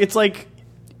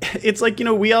 it's like,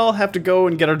 we all have to go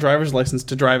and get our driver's license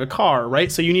to drive a car,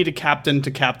 right? So you need a captain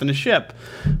to captain a ship.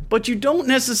 But you don't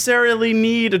necessarily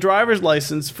need a driver's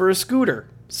license for a scooter.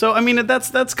 So,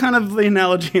 that's kind of the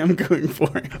analogy I'm going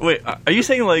for. Wait, are you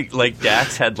saying like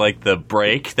Dax had the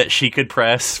brake that she could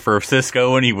press for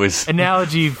Sisko when he was...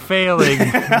 Analogy failing.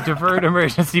 Divert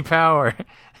emergency power.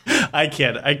 I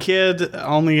kid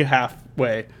only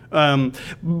halfway.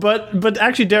 But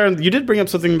actually, Darren, you did bring up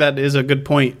something that is a good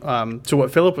point to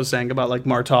what Phillip was saying about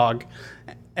Martok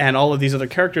and all of these other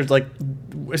characters.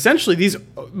 Essentially,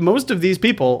 most of these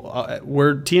people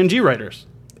were TNG writers,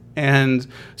 and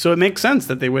so it makes sense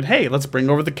that they would, hey, let's bring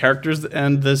over the characters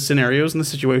and the scenarios and the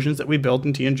situations that we built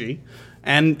in TNG,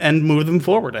 and move them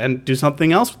forward and do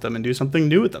something else with them and do something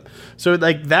new with them. So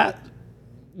that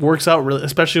works out really,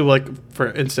 especially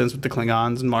for instance with the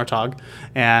Klingons and Martok,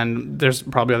 and there's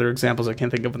probably other examples I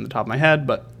can't think of on the top of my head,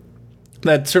 but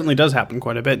that certainly does happen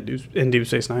quite a bit in Deep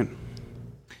Space Nine.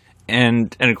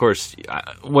 And of course,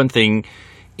 one thing,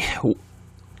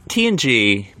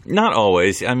 TNG, not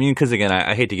always. Because again,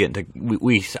 I hate to get into.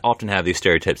 We often have these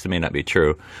stereotypes that may not be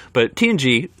true, but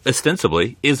TNG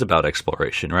ostensibly is about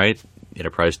exploration, right?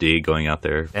 Enterprise D going out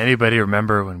there. Anybody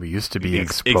remember when we used to be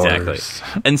explorers?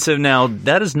 Exactly. And so now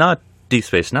that is not Deep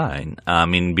Space Nine.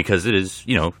 Because it is,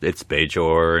 it's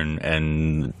Bajor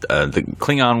and the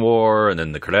Klingon War, and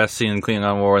then the Cardassian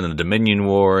Klingon War, and then the Dominion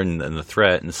War, and the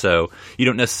threat. And so you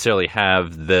don't necessarily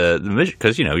have the mission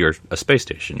because you're a space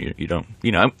station. You don't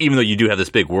even though you do have this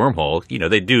big wormhole.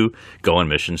 They do go on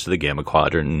missions to the Gamma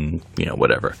Quadrant and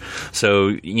whatever.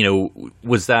 So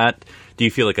was that? Do you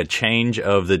feel like a change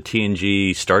of the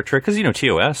TNG Star Trek? Because,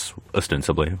 TOS,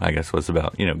 ostensibly, I guess, was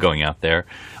about, going out there.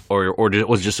 Or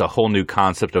was it just a whole new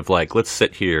concept of, let's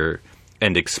sit here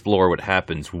and explore what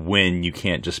happens when you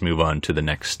can't just move on to the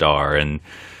next star. And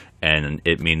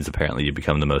it means, apparently, you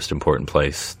become the most important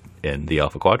place in the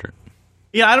Alpha Quadrant.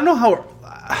 Yeah, I don't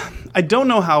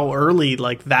know how early,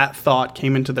 that thought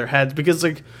came into their heads. Because,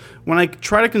 when I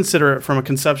try to consider it from a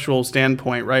conceptual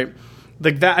standpoint, right?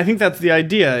 That, I think that's the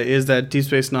idea, is that Deep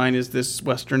Space Nine is this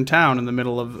western town in the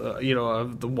middle of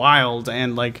of the wild,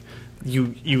 and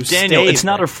you Daniel, it's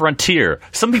not a frontier.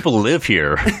 Some people live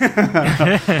here.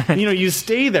 You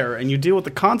stay there and you deal with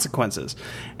the consequences,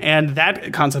 and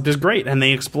that concept is great, and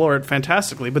they explore it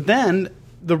fantastically. But then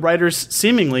the writers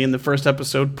seemingly in the first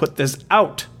episode put this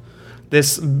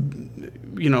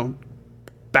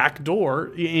back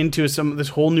door into this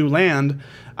whole new land.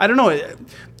 I don't know.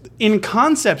 In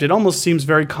concept, it almost seems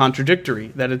very contradictory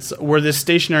that we're this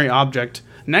stationary object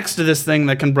next to this thing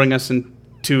that can bring us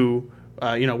into,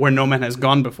 where no man has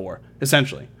gone before,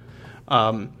 essentially.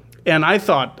 And I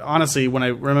thought, honestly, when I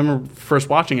remember first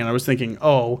watching it, I was thinking,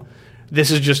 this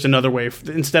is just another way.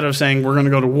 Instead of saying we're going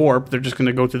to go to warp, they're just going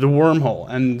to go through the wormhole,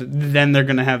 and then they're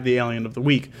going to have the alien of the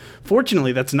week.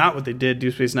 Fortunately, that's not what they did.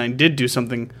 Deep Space Nine did do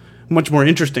something much more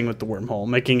interesting with the wormhole,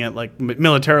 making it like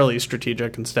militarily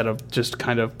strategic instead of just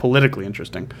kind of politically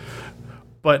interesting.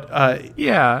 But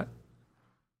yeah,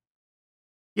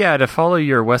 to follow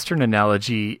your Western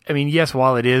analogy, I mean, yes,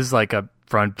 while it is like a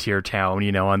frontier town,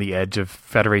 you know, on the edge of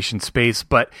Federation space,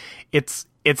 but it's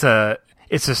a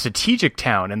strategic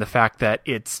town in the fact that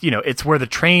it's, you know, it's where the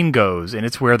train goes and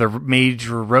it's where the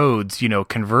major roads, you know,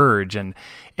 converge, and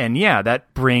yeah,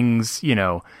 that brings, you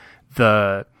know,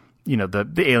 the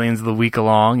aliens of the week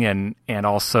along, and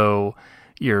also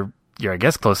you're I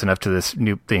guess close enough to this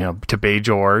new, you know, to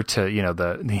Bajor, to, you know,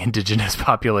 the indigenous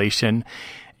population.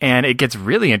 And it gets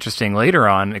really interesting later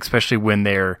on, especially when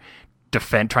they're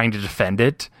trying to defend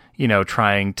it, you know,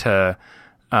 trying to,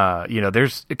 you know,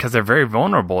 because they're very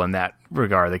vulnerable in that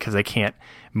regard, because they can't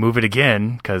move it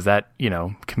again because that, you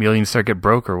know, chameleon circuit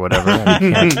broke or whatever.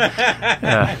 And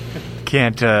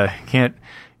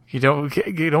you don't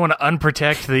want to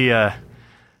unprotect the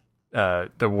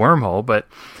wormhole, but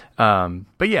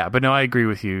no, I agree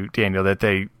with you, Daniel, that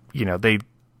it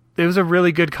was a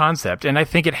really good concept, and I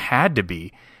think it had to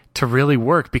be to really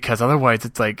work, because otherwise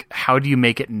it's like, how do you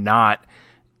make it not,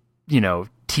 you know,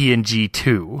 TNG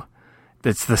 2?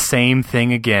 That's the same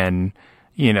thing again,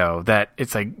 you know, that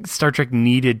it's like Star Trek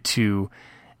needed to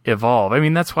evolve. I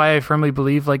mean, that's why I firmly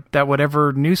believe like that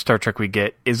whatever new Star Trek we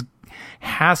get is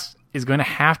going to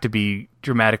have to be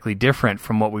dramatically different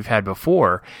from what we've had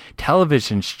before.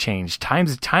 Television's changed.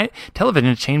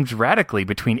 Television changed radically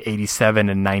between 87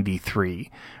 and 93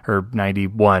 or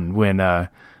 91 when,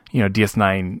 you know,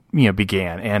 DS9, you know,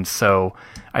 began. And so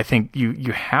I think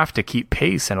you have to keep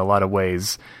pace in a lot of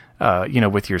ways, you know,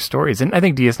 with your stories. And I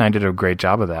think DS9 did a great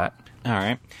job of that. All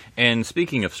right. And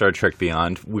speaking of Star Trek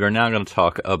Beyond, we are now going to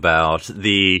talk about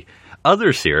the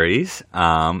other series,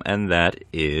 and that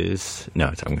is I'm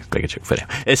going to make a video.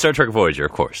 It's Star Trek Voyager,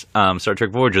 of course. Star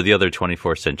Trek Voyager, the other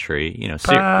 24th century, you know,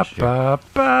 series.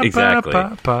 Exactly.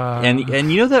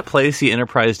 And you know that place the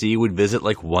Enterprise D would visit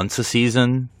like once a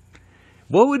season?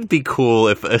 What would be cool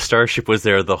if a starship was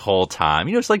there the whole time?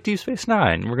 You know, it's like Deep Space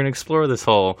Nine. We're going to explore this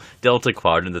whole Delta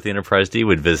Quadrant that the Enterprise D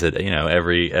would visit, you know,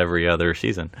 every other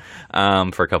season,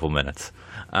 for a couple minutes.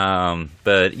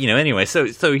 But, you know, anyway, so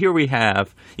here we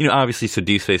have, you know, obviously, so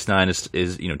Deep Space Nine is,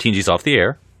 you know, TNG's off the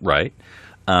air, right?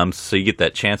 So you get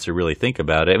that chance to really think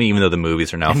about it. I mean, even though the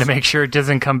movies are now... And to make sure it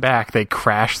doesn't come back, they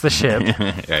crash the ship.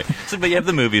 Right. So, but you have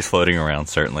the movies floating around,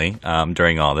 certainly,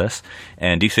 during all this.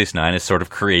 And Deep Space Nine is sort of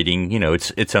creating, you know,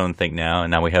 its own thing now.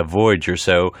 And now we have Voyager.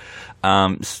 So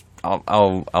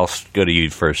I'll go to you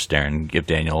first, Darren. Give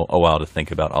Daniel a while to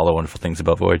think about all the wonderful things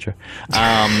about Voyager.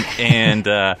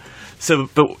 But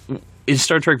in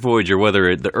Star Trek Voyager,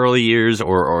 whether the early years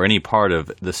or any part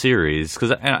of the series,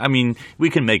 because, I mean, we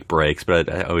can make breaks, but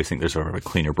I always think there's sort of a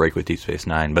cleaner break with Deep Space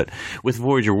Nine. But with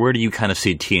Voyager, where do you kind of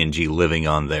see TNG living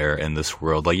on there in this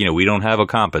world? Like, you know, we don't have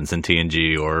Occupants in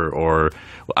TNG, or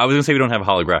I was going to say we don't have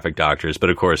holographic doctors, but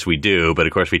of course we do. But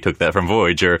of course we took that from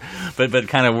Voyager. But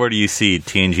kind of where do you see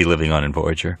TNG living on in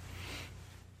Voyager?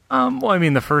 Well, I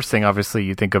mean, the first thing, obviously,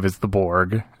 you think of is the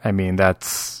Borg. I mean,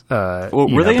 that's...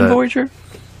 were they in Voyager?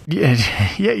 Yeah,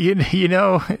 you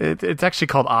know, it's actually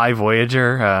called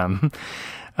Voyager.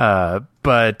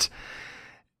 But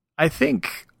I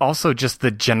think also just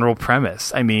the general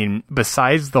premise. I mean,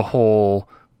 besides the whole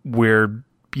we're,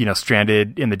 you know,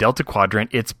 stranded in the Delta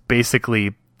Quadrant, it's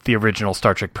basically the original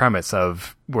Star Trek premise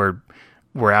of we're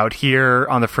out here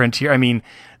on the frontier. I mean,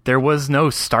 there was no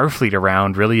Starfleet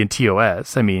around really in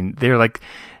TOS. I mean, they're like...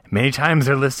 Many times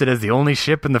they're listed as the only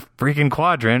ship in the freaking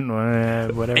quadrant,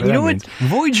 whatever. And you know what?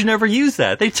 Voyager never used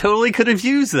that. They totally could have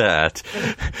used that.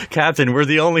 Captain, we're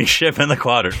the only ship in the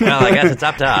quadrant. Well, I guess it's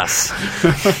up to us.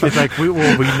 It's like, we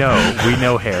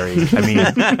know, Harry. I mean,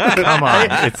 come on.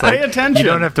 It's like, pay attention. You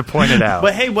don't have to point it out.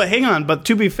 But hang on. But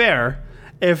to be fair,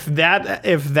 if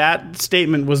that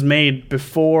statement was made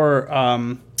before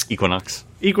Equinox,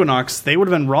 they would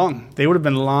have been wrong. They would have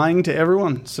been lying to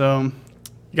everyone. So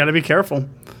you got to be careful.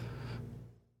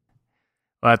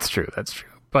 Well, that's true.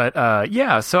 But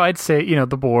yeah, so I'd say, you know,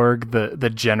 the Borg,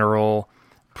 the general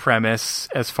premise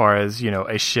as far as, you know,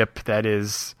 a ship that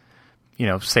is, you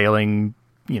know, sailing,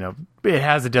 you know, it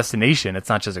has a destination. It's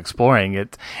not just exploring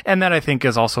it. And that I think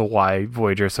is also why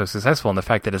Voyager is so successful, in the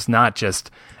fact that it's not just,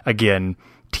 again,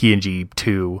 TNG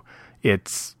 2. It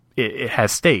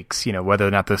has stakes, you know, whether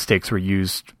or not those stakes were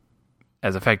used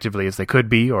as effectively as they could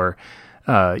be, or,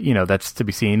 you know, that's to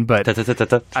be seen. But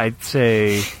I'd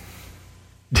say...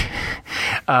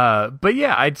 but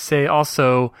yeah, I'd say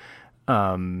also,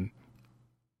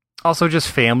 also just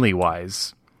family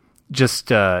wise, just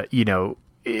there.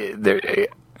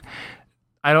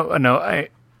 I don't know.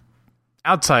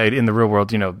 Outside in the real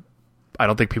world, I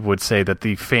don't think people would say that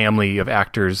the family of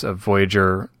actors of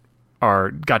Voyager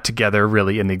got together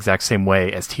really in the exact same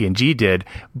way as TNG did.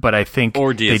 But I think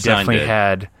they definitely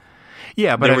had.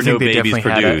 Yeah, but I think they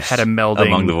definitely had a melding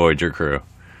among the Voyager crew.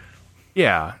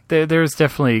 Yeah, there's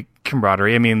definitely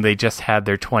camaraderie. I mean, they just had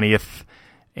their 20th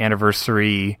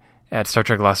anniversary at Star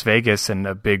Trek Las Vegas and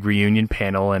a big reunion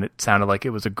panel, and it sounded like it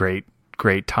was a great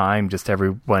time. Just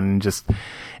everyone,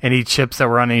 any chips that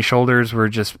were on any shoulders were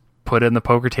just put in the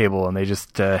poker table, and they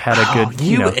just had a good.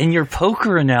 You and your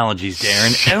poker analogies,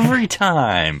 Darren. Every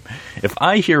time, if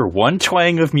I hear one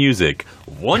twang of music,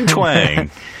 one twang.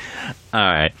 All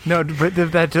right. No, but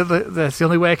that's the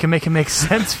only way I can make it make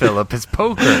sense, Philip, is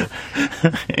poker.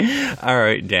 All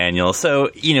right, Daniel. So,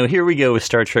 here we go with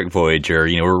Star Trek Voyager.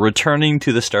 We're returning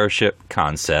to the starship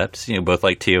concepts, both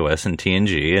like TOS and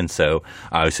TNG. And so,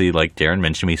 obviously, like Darren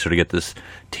mentioned, we sort of get this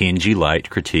TNG light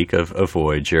critique of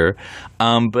Voyager.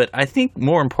 But I think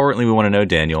more importantly, we want to know,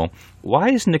 Daniel,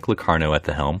 why is Nick Locarno at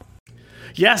the helm?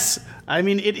 Yes. I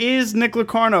mean, it is Nick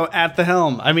Locarno at the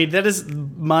helm. I mean, that is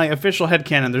my official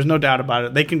headcanon. There's no doubt about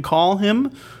it. They can call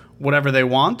him whatever they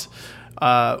want.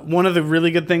 One of the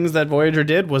really good things that Voyager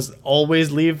did was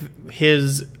always leave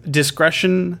his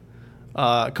discretion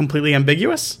completely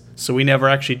ambiguous. So we never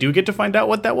actually do get to find out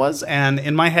what that was. And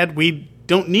in my head, we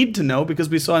don't need to know because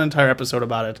we saw an entire episode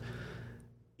about it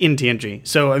in TNG.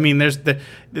 So, I mean,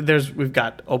 we've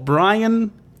got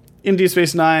O'Brien in Deep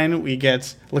Space Nine, we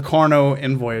get Locarno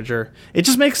in Voyager. It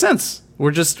just makes sense.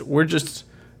 We're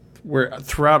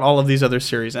throughout all of these other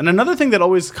series. And another thing that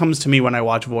always comes to me when I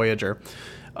watch Voyager,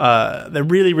 that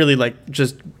really, really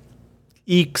just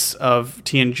eeks of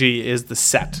TNG is the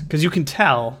set, because you can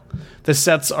tell the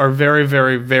sets are very,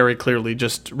 very, very clearly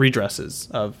just redresses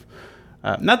of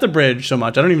not the bridge so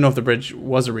much. I don't even know if the bridge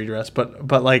was a redress,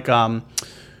 but like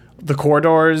the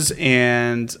corridors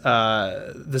and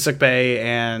the sickbay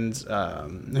and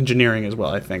engineering as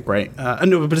well, I think, right?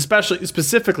 No, but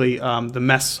specifically the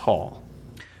mess hall.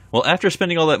 Well, after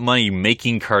spending all that money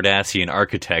making Cardassian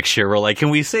architecture, we're like, can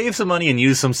we save some money and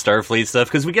use some Starfleet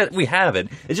stuff? Because we have it.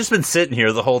 It's just been sitting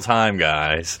here the whole time,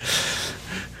 guys.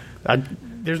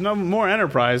 There's no more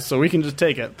Enterprise, so we can just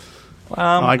take it.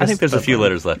 I think there's a few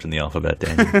letters left in the alphabet,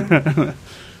 Daniel.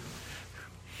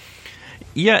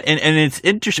 Yeah, and it's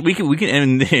interesting. We can,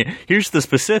 and here's the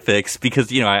specifics,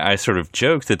 because I sort of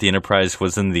joked that the Enterprise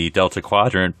was in the Delta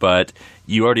Quadrant, but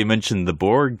you already mentioned the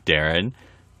Borg, Darren.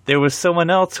 There was someone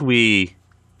else we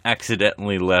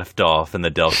accidentally left off in the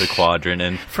Delta Quadrant,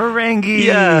 and Ferengi.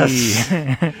 Yes,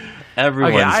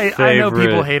 everyone's favorite. I know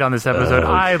people hate on this episode.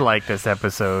 I like this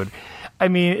episode. I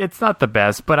mean, it's not the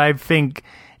best, but I think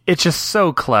it's just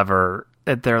so clever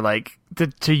that they're like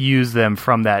to use them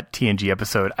from that TNG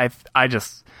episode. It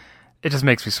just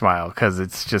makes me smile, because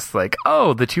it's just like,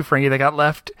 oh, the two Ferengi that got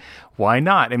left, why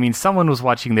not? I mean, someone was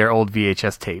watching their old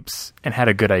VHS tapes and had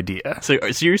a good idea. So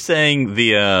you're saying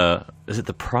is it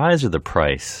the prize or the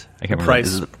price? I can't remember.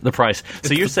 Price. The price.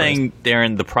 So you're saying,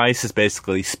 Darren, the price is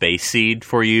basically space seed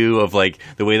for you, of like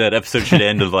the way that episode should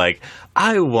end of like,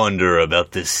 I wonder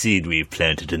about this seed we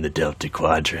planted in the Delta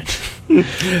Quadrant.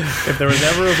 If there was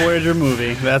ever a Voyager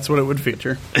movie, that's what it would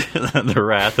feature. The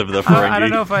Wrath of the Ferengi. I don't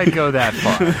know if I'd go that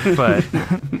far,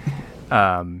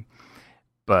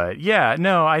 but yeah,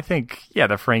 no, I think the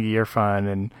Ferengi are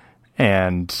fun,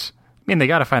 and I mean, they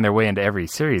got to find their way into every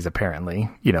series apparently,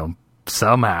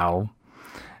 somehow.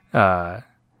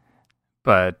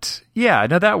 But yeah,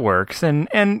 no, that works, and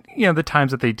the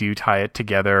times that they do tie it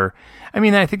together. I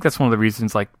mean, I think that's one of the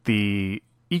reasons like the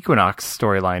Equinox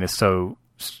storyline is so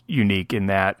unique, in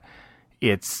that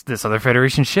it's this other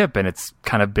Federation ship, and it's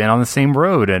kind of been on the same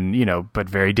road, and but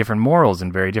very different morals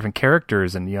and very different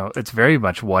characters, and it's very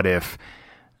much what if.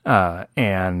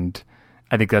 And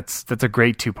I think that's a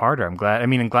great two-parter. I'm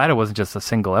glad it wasn't just a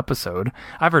single episode.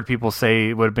 I've heard people say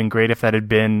it would have been great if that had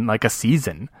been like a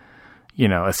season,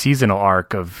 a seasonal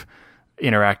arc of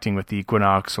interacting with the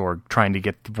Equinox or trying to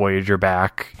get the Voyager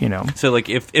back, So like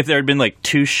if there had been like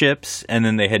two ships, and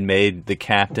then they had made the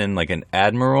captain like an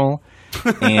admiral,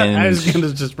 and I was going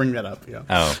to just bring that up. Yeah.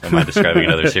 Oh, am I describing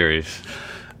another series?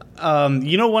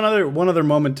 One other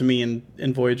moment to me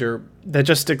in Voyager that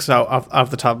just sticks out off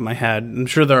the top of my head. I'm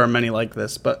sure there are many like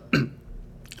this, but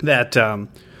that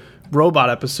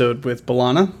robot episode with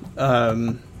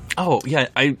B'Elanna. Oh yeah,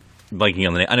 I'm blanking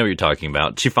on the name. I know what you're talking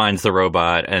about. She finds the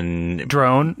robot and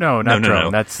drone. No, not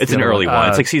drone. No. It's an early one.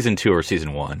 It's like season 2 or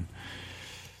season 1.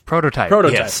 Prototype.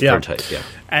 Yes, yeah. Prototype, yeah.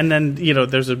 And then,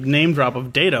 there's a name drop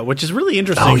of Data, which is really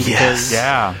interesting. Oh, because,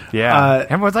 Yeah.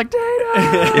 Everyone's like, Data!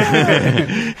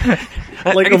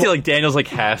 I can see Daniel's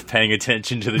half paying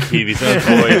attention to the TV zone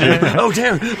Voyager. Oh,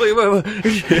 damn!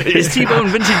 Wait. Is T-Bone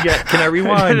vintage yet? Can I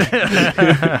rewind?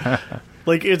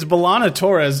 It's B'Elanna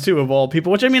Torres, too, of all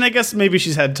people, which, I guess maybe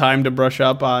she's had time to brush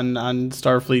up on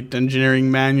Starfleet engineering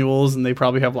manuals, and they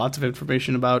probably have lots of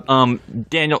information about...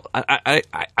 Daniel,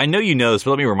 I know you know this,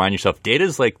 but let me remind yourself,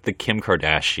 Data's like the Kim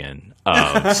Kardashian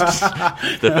of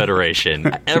the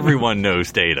Federation. Everyone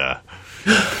knows Data.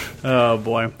 Oh,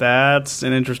 boy. That's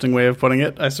an interesting way of putting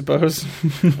it, I suppose.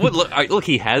 Well, look,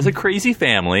 he has a crazy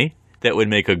family that would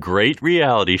make a great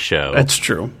reality show. That's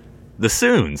true. The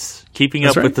Soons. Keeping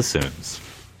That's up right. with the Soons.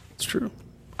 It's true.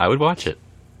 I would watch it.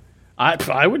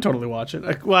 I would totally watch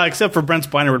it. Well, except for Brent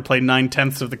Spiner would play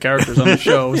 9/10 of the characters on the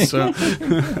show. So,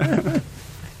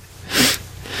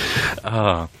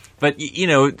 but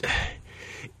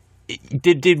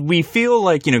did we feel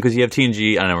like because you have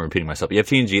TNG? I know I'm repeating myself. You have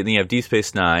TNG, and then you have Deep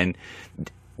Space Nine.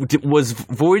 Was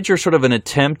Voyager sort of an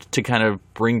attempt to kind of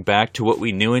bring back to what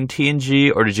we knew in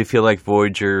TNG, or did you feel like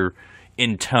Voyager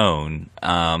in tone?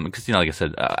 Because like I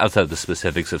said, outside of the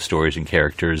specifics of stories and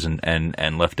characters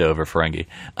and leftover Ferengi,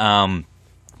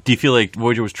 do you feel like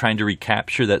Voyager was trying to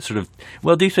recapture that sort of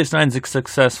Deep Space Nine's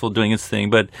successful doing its thing,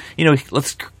 but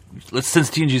let's since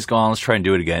TNG's gone, let's try and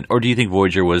do it again? Or do you think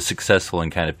Voyager was successful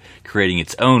in kind of creating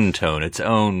its own tone, its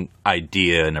own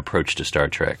idea and approach to Star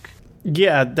Trek?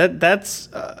 Yeah, that's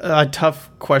a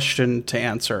tough question to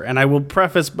answer, and I will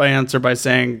preface my answer by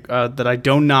saying that I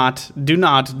do not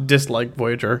dislike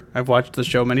Voyager. I've watched the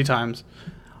show many times,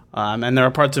 and there are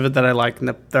parts of it that I like,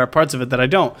 and there are parts of it that I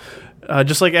don't,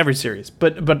 just like every series.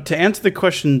 But to answer the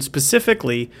question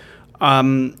specifically,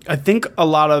 I think a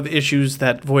lot of issues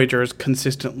that Voyager has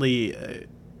consistently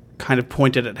kind of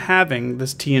pointed at having,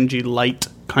 this TNG light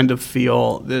kind of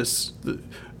feel, this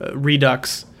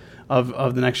redux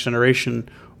of the Next Generation,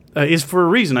 is for a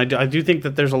reason. I do think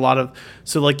that there's a lot of...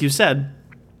 So like you said,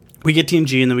 we get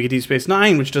TNG and then we get Deep Space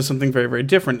Nine, which does something very, very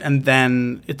different. And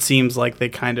then it seems like they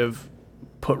kind of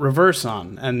put reverse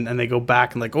on and they go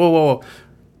back and whoa,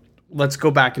 let's go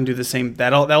back and do the same,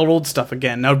 that old stuff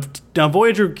again. Now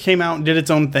Voyager came out and did its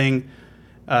own thing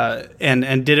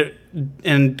and did it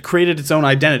and created its own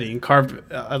identity and carved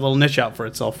a little niche out for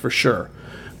itself, for sure.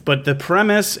 But the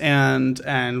premise and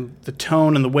the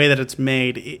tone and the way that it's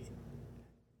made, it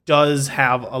does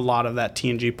have a lot of that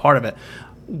TNG part of it.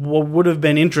 What would have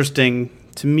been interesting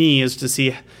to me is to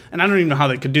see, and I don't even know how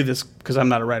they could do this because I'm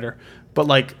not a writer,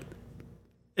 but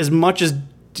as much as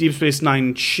Deep Space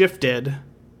Nine shifted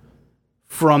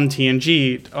from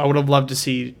TNG, I would have loved to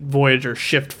see Voyager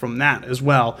shift from that as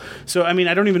well. So, I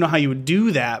don't even know how you would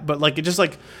do that, but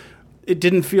it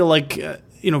didn't feel like...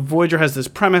 Voyager has this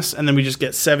premise, and then we just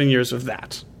get 7 years of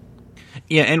that.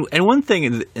 Yeah, and one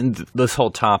thing in this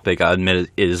whole topic, I admit,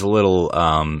 is a little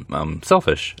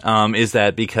selfish, is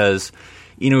that because,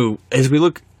 as we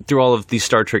look through all of these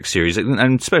Star Trek series,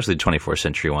 and especially the 24th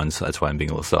century ones, so that's why I'm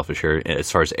being a little selfish here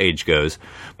as far as age goes,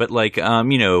 but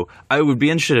I would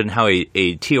be interested in how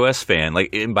a TOS fan,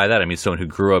 and by that I mean someone who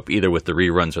grew up either with the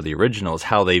reruns or the originals,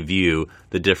 how they view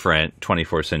the different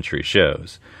 24th century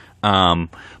shows.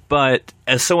 But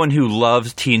as someone who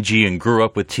loves TNG and grew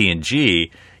up with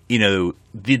TNG,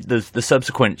 the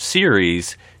subsequent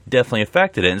series definitely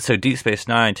affected it. And so Deep Space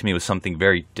Nine to me was something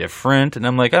very different. And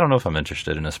I'm like, I don't know if I'm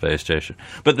interested in a space station.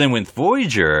 But then with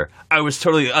Voyager, I was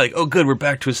totally like, oh, good, we're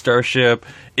back to a starship.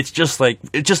 It's just like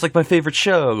my favorite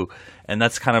show. And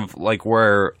that's kind of like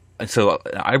where. So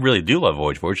I really do love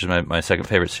Voyager. Voyager is my second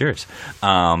favorite series.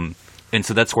 And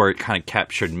so that's where it kind of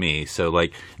captured me. So,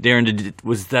 Darren,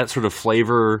 was that sort of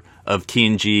flavor of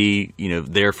TNG,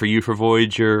 there for you for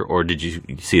Voyager, or did you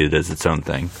see it as its own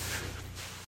thing?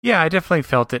 Yeah, I definitely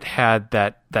felt it had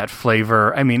that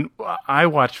flavor. I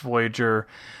watched Voyager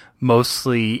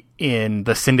mostly in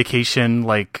the syndication,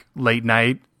 late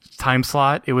night time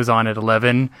slot. It was on at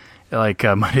 11,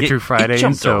 Monday through Friday. It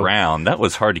jumped around. That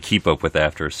was hard to keep up with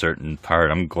after a certain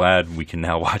part. I'm glad we can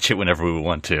now watch it whenever we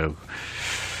want to.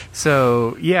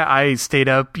 So, yeah, I stayed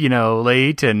up,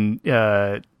 late and,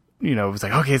 it was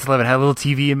like, okay, it's 11. I had a little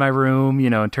TV in my room,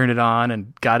 and turned it on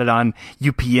and got it on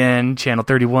UPN, channel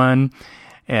 31.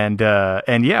 And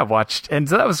yeah, watched. And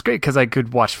so that was great because I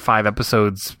could watch 5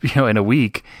 episodes, in a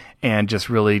week and just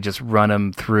really just run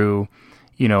them through,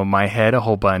 my head a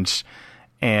whole bunch.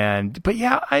 But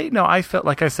yeah, I felt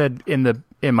like I said in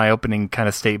my opening kind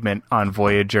of statement on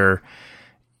Voyager,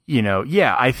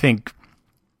 I think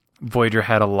Voyager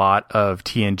had a lot of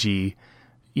TNG,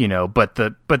 but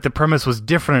the premise was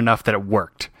different enough that it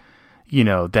worked. You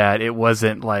know, that it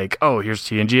wasn't like, oh, here's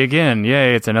TNG again.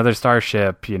 Yay, it's another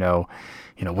starship. You know,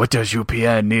 what does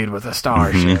UPN need with a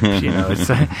starship? You know, it's,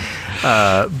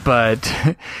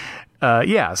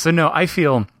 yeah. So no, I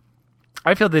feel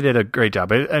they did a great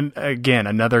job. And again,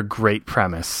 another great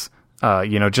premise.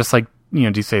 You know, just like, you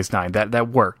know, Deep Space Nine, that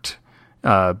worked.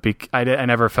 I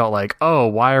never felt like, oh,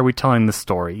 why are we telling this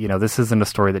story? You know, this isn't a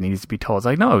story that needs to be told. It's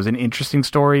like, no, it was an interesting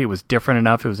story. It was different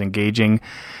enough. It was engaging.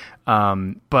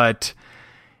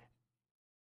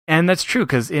 And that's true,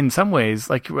 because in some ways,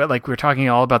 like we're talking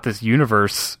all about this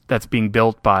universe that's being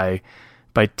built by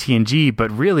TNG, but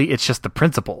really it's just the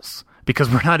principles, because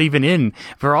we're not even in,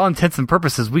 for all intents and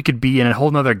purposes, we could be in a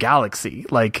whole nother galaxy.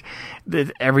 Like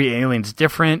every alien's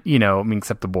different, you know, I mean,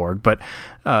 except the Borg, but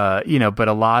you know, but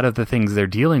a lot of the things they're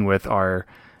dealing with are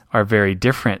very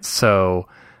different. So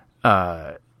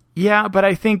yeah, but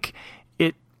I think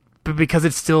but because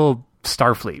it's still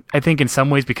Starfleet, I think in some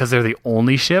ways, because they're the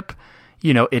only ship,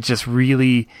 you know, it just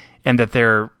really, and that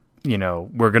they're, you know,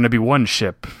 we're going to be one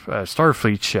ship,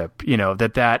 Starfleet ship, you know,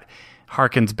 that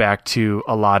harkens back to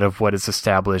a lot of what is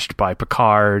established by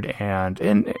Picard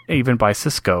and even by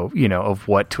Sisko, you know, of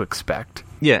what to expect.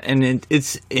 Yeah, and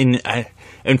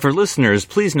and for listeners,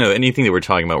 please know anything that we're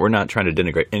talking about, we're not trying to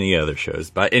denigrate any other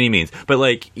shows by any means. But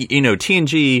like, you know,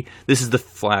 TNG, this is the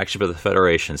flagship of the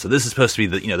Federation, so this is supposed to be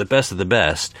the, you know, the best of the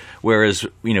best. Whereas,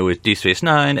 you know, with Deep Space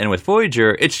Nine and with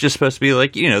Voyager, it's just supposed to be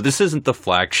like, you know, this isn't the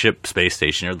flagship space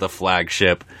station or the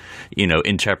flagship, you know,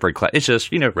 Intrepid class. It's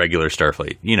just, you know, regular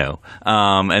Starfleet, you know.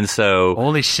 And so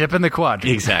only ship in the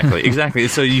quadrant. Exactly.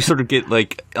 So you sort of get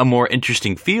like a more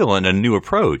interesting feel and a new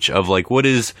approach of like, what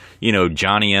is, you know,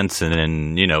 Johnny Ensign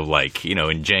and, you know, like, you know,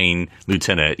 and Jane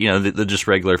Lieutenant, you know, the just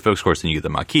regular folks. Of course, then you get the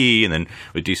Maquis, and then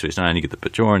with Deep Space Nine, you get the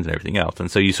Bajorans and everything else. And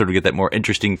so you sort of get that more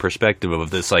interesting perspective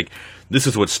of this, like, this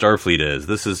is what Starfleet is.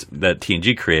 This is that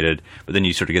TNG created. But then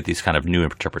you sort of get these kind of new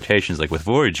interpretations. Like with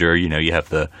Voyager, you know, you have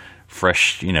the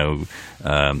fresh, you know,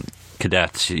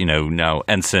 cadets, you know, now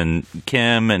Ensign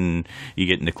Kim, and you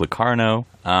get Nick Locarno.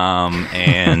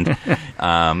 And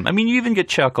I mean, you even get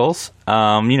Chuckles.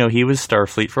 You know, he was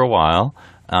Starfleet for a while.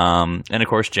 And of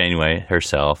course, Janeway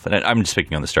herself. And I'm just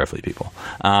picking on the Starfleet people.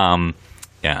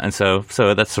 Yeah, and so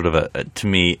that's sort of to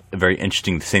me, a very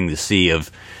interesting thing to see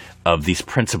of these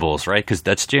principles, right? Because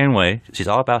that's Janeway. She's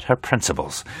all about her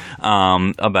principles,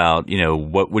 about, you know,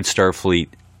 what would Starfleet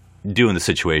do in the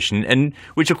situation, and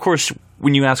which, of course,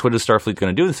 when you ask what is Starfleet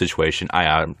going to do in the situation,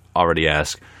 I already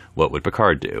ask, what would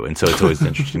Picard do? And so it's always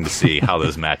interesting to see how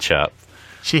those match up.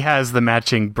 She has the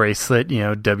matching bracelet, you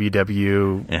know,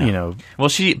 WW, yeah. You know. Well,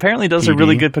 she apparently does PD. A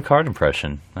really good Picard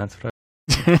impression. That's what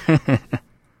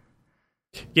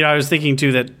You know, I was thinking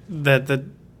too that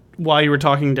while you were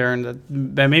talking, Darren,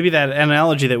 that maybe that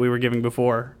analogy that we were giving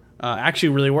before actually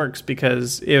really works,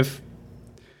 because if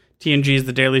TNG is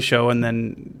the Daily Show and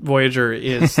then Voyager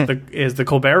is the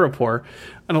Colbert Report,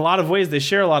 in a lot of ways they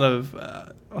share a lot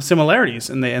of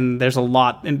similarities, and there's a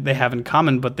lot they have in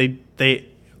common, but they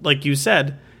like you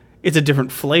said, it's a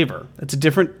different flavor, it's a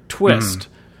different twist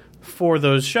for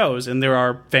those shows, and there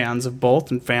are fans of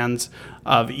both and fans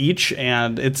of each,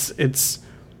 and it's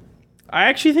I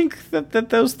actually think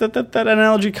that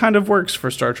analogy kind of works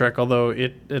for Star Trek, although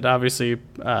it obviously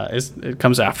it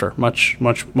comes after, much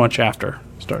after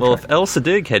Star Trek. Well, if El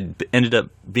Sadig had ended up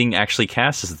being actually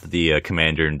cast as the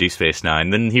commander in Deep Space Nine,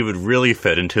 then he would really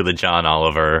fit into the John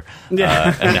Oliver.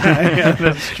 Yeah, yeah,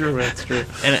 that's true. That's true.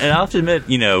 And I'll have to admit,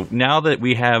 you know, now that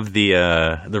we have the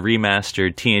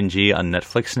remastered TNG on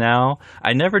Netflix now,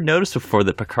 I never noticed before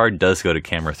that Picard does go to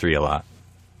camera 3 a lot.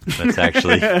 That's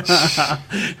actually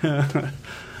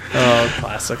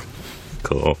classic.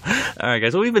 Cool. All right,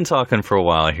 guys. Well, we've been talking for a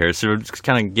while here, so we'll just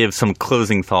kind of give some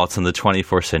closing thoughts on the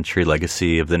 24th century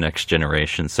legacy of the next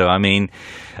generation. So, I mean,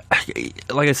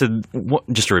 like I said,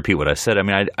 just to repeat what I said, I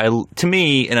mean, I to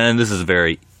me, and this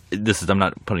is I'm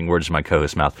not putting words in my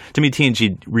co-host's mouth. To me,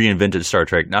 TNG reinvented Star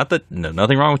Trek. Not that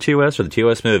nothing wrong with TOS or the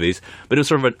TOS movies, but it was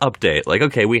sort of an update. Like,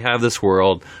 okay, we have this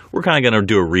world. We're kind of going to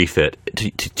do a refit,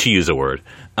 to use a word,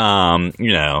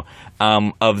 you know,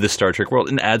 of the Star Trek world,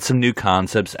 and add some new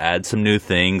concepts, add some new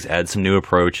things, add some new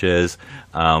approaches,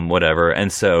 whatever.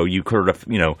 And so you sort of,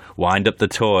 you know, wind up the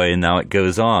toy, and now it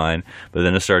goes on, but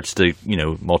then it starts to, you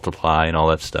know, multiply and all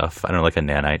that stuff. I don't know, like a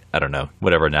nanite. I don't know,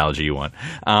 whatever analogy you want.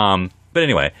 But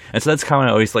anyway, and so that's how I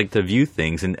always like to view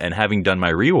things, and having done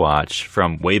my rewatch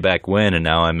from way back when, and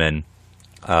now I'm in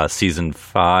season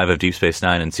 5 of Deep Space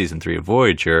Nine and season 3 of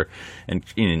Voyager,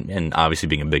 and obviously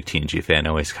being a big TNG fan, I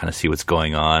always kind of see what's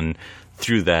going on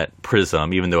through that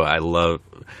prism, even though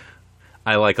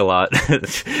I like a lot.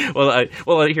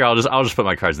 Here I'll just put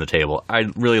my cards on the table.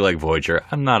 I really like Voyager.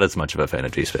 I'm not as much of a fan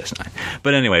of Deep Space Nine,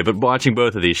 but anyway. But watching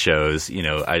both of these shows,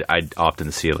 I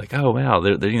often see it like, oh wow,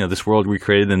 they're this world we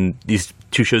created, and these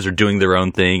two shows are doing their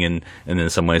own thing, and in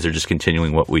some ways they're just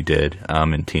continuing what we did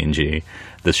in TNG.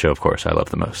 This show, of course, I love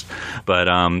the most, but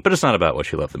it's not about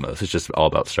what you love the most. It's just all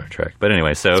about Star Trek. But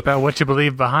anyway, so it's about what you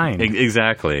believe behind.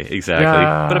 Exactly.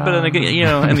 Yeah. But then again,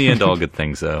 in the end, all good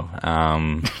things though.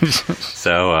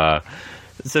 So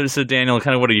Daniel,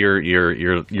 kind of what are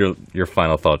your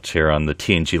final thoughts here on the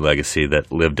TNG legacy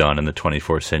that lived on in the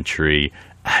 24th century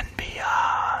and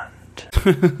beyond?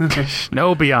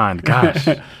 No beyond, gosh.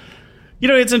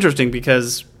 It's interesting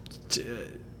because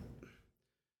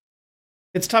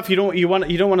it's tough. You don't want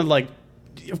to like.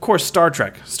 Of course, Star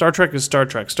Trek. Star Trek is Star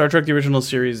Trek. Star Trek, the original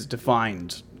series,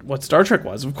 defined what Star Trek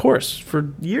was, of course,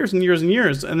 for years and years and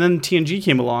years. And then TNG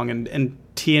came along, and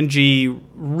TNG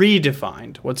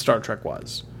redefined what Star Trek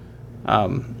was.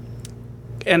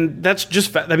 And that's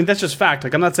just that's just fact.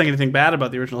 Like, I'm not saying anything bad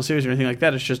about the original series or anything like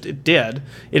that. It's just it did.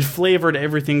 It flavored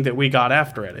everything that we got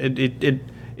after it. It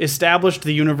established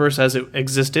the universe as it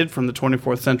existed from the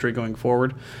 24th century going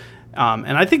forward.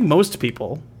 And I think most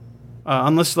people,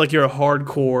 unless like you're a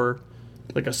hardcore,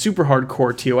 like a super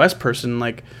hardcore TOS person,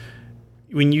 like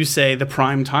when you say the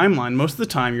prime timeline, most of the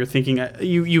time you're thinking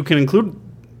you can include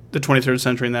the 23rd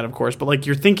century in that, of course, but like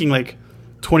you're thinking like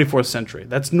 24th century.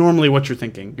 That's normally what you're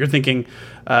thinking. You're thinking,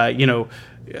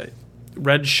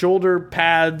 red shoulder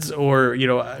pads or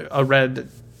a red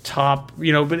top,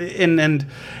 but and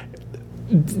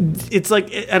it's like,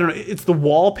 I don't know, it's the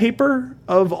wallpaper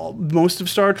of most of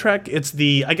Star Trek. I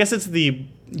guess it's the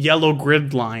yellow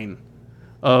grid line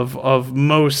of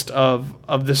most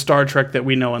of the Star Trek that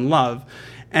we know and love.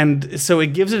 And so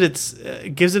it gives it its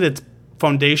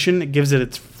foundation, it gives it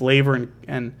its flavor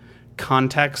and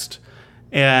context,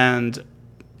 and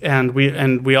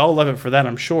we all love it for that,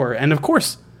 I'm sure. And of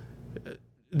course,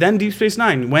 then Deep Space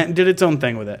Nine went and did its own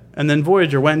thing with it, and then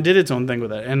Voyager went and did its own thing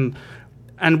with it,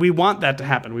 and we want that to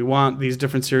happen. We want these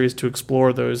different series to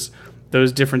explore those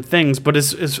different things. But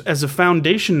as a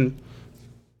foundation,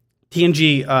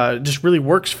 TNG just really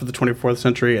works for the 24th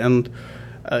century. And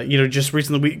just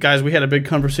recently, we had a big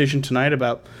conversation tonight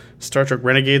about Star Trek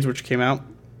Renegades, which came out,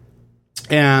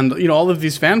 and all of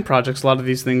these fan projects, a lot of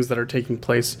these things that are taking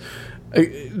place,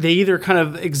 they either kind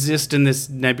of exist in this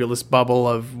nebulous bubble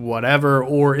of whatever,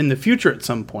 or in the future at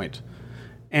some point.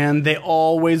 And they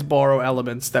always borrow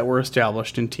elements that were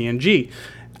established in TNG.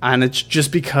 And it's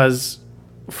just because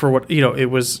for what,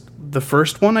 it was the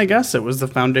first one, I guess. It was the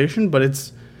foundation,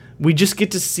 but we just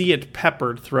get to see it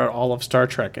peppered throughout all of Star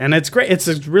Trek. And it's great. It's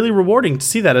really rewarding to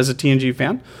see that as a TNG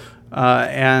fan.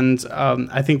 And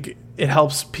I think it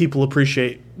helps people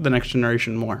appreciate the Next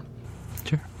Generation more.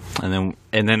 Sure. And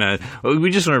then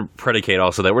we just want to predicate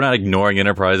also that we're not ignoring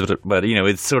Enterprise, but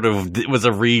it's sort of, it was a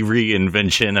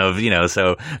reinvention of,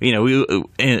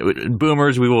 we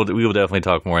boomers, we will definitely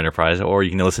talk more Enterprise, or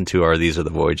you can listen to These Are the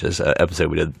Voyages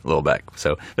episode we did a little back.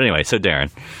 So, but anyway, so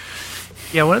Darren.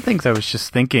 Yeah, one of the things I was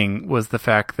just thinking was the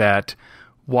fact that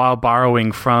while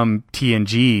borrowing from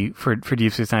TNG for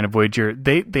Deep Space Nine and Voyager,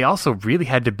 they also really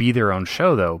had to be their own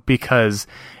show, though, because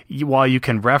while you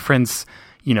can reference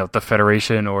the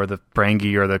Federation or the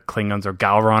Ferengi or the Klingons or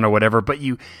Galron or whatever, but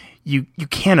you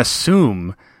can't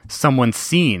assume someone's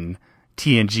seen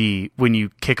TNG when you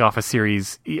kick off a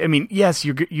series. I mean, yes,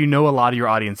 a lot of your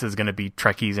audience is going to be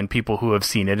Trekkies and people who have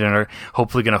seen it and are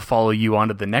hopefully going to follow you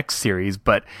onto the next series,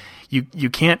 but you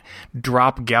can't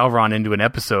drop Galron into an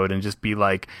episode and just be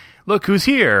like, look who's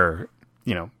here,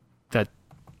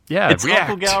 it's react.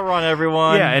 Uncle Galron,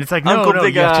 everyone. Yeah, and it's like, Uncle no,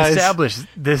 Big you have to Eyes. establish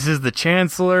this is the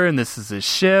Chancellor, and this is his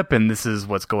ship, and this is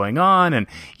what's going on, and,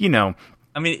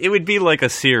 I mean, it would be like a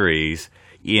series,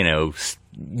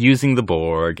 using the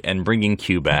Borg and bringing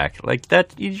Q back. Like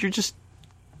that, you're just...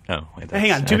 Oh, wait,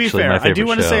 hang on, to be fair, I do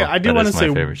want to say my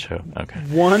favorite show. Okay.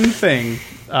 One thing,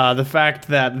 the fact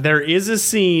that there is a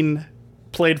scene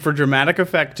played for dramatic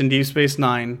effect in Deep Space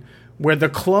Nine where the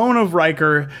clone of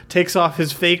Riker takes off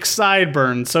his fake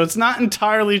sideburns. So it's not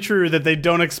entirely true that they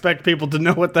don't expect people to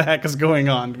know what the heck is going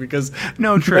on, because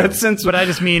true. But I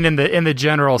just mean in the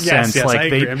general sense, yes,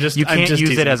 like you can't use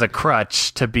teasing it as a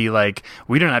crutch to be like,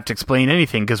 we don't have to explain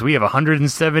anything because we have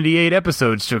 178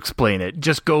 episodes to explain it.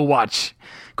 Just go watch.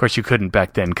 Of course, you couldn't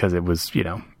back then because it was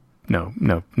no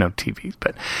TV.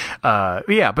 But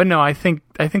but no, I think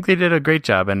they did a great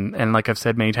job, and like I've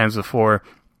said many times before,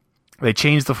 they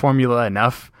changed the formula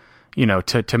enough,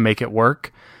 to make it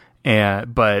work.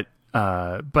 But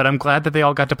I'm glad that they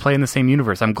all got to play in the same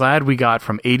universe. I'm glad we got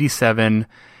from 87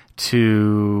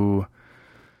 to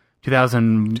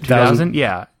 2000?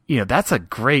 Yeah. That's a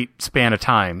great span of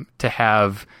time to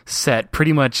have set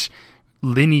pretty much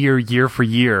linear year for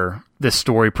year this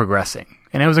story progressing.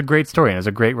 And it was a great story, and it was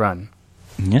a great run.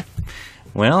 Yeah.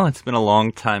 Well, it's been a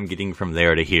long time getting from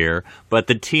there to here, but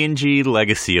the TNG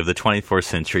legacy of the 24th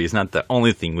century is not the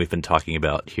only thing we've been talking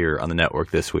about here on the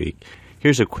network this week.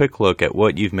 Here's a quick look at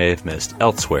what you may have missed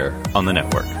elsewhere on the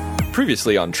network.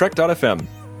 Previously on Trek.fm,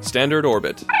 Standard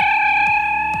Orbit.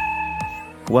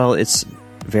 Well, it's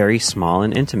very small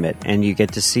and intimate, and you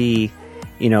get to see,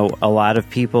 a lot of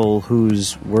people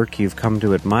whose work you've come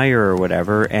to admire or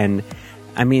whatever, and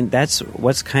I mean, that's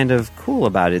what's kind of cool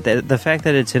about it. The fact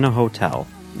that it's in a hotel,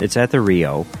 it's at the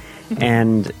Rio,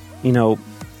 and,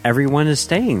 everyone is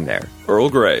staying there. Earl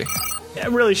Grey. Yeah,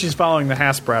 really, she's following the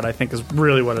Hasbrat, I think, is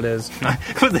really what it is.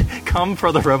 Come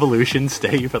for the revolution,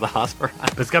 stay for the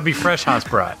Hasbrat. It's got to be fresh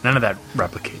Hasbrat. None of that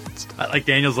replicated stuff. Like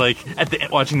Daniel's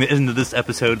watching the end of this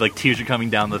episode, tears are coming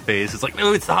down the face. It's like,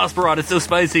 no, it's the Hasbrat. It's so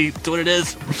spicy. It's what it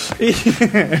is.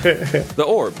 The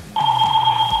Orb.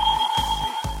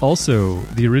 Also,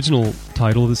 the original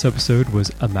title of this episode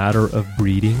was A Matter of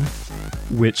Breeding,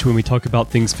 which, when we talk about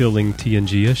things feeling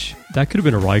TNG-ish, that could have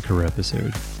been a Riker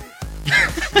episode.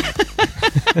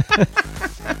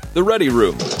 The Ready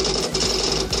Room.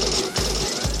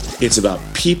 It's about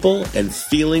people and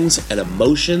feelings and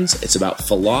emotions. It's about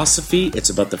philosophy. It's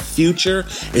about the future.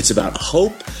 It's about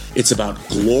hope. It's about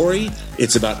glory.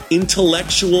 It's about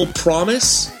intellectual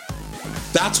promise.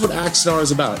 That's what Axanar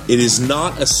is about. It is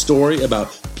not a story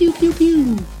about pew, pew,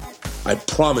 pew. I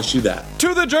promise you that.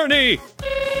 To the journey!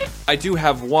 I do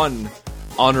have one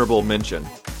honorable mention.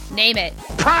 Name it.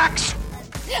 Prox!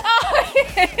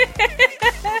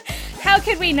 How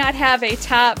could we not have a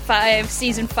top 5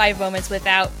 season 5 moments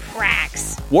without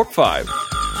Proulx? Warp 5.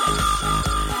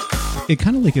 It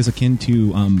kind of is akin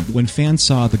to when fans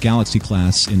saw the Galaxy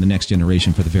class in The Next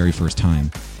Generation for the very first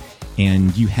time,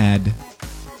 and you had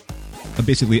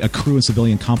basically a crew and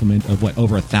civilian complement of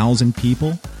over 1,000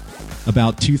 people.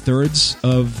 About 2/3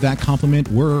 of that complement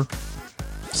were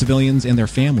civilians and their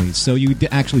families. So you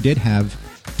actually did have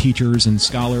teachers and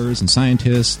scholars and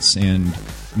scientists and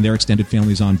their extended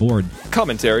families on board.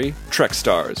 Commentary, Trek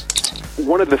Stars.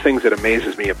 One of the things that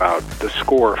amazes me about the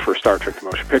score for Star Trek The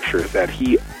Motion Picture is that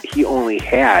he only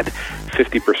had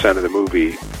 50% of the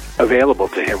movie available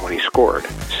to him when he scored.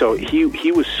 So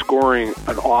he was scoring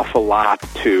an awful lot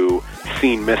to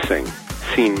scene missing.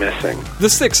 The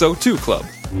 602 Club.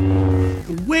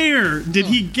 Where did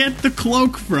he get the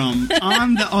cloak from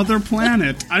on the other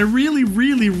planet? I really,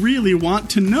 really, really want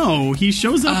to know. He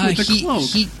shows up with the cloak.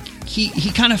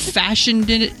 He kind of fashioned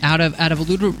it out of a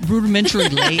rudimentary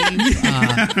lathe.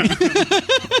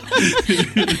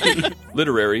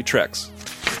 Literary Treks.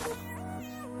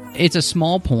 It's a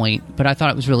small point, but I thought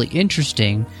it was really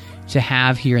interesting to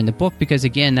have here in the book because,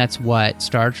 again, that's what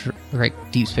Star Trek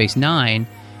Deep Space Nine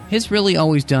has really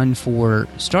always done for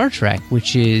Star Trek,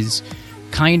 which is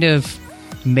kind of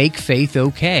make faith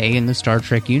okay in the Star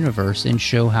Trek universe and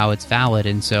show how it's valid.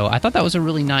 And so I thought that was a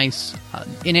really nice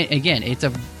in it. Again, it's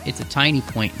a tiny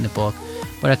point in the book,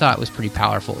 but I thought it was pretty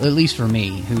powerful, at least for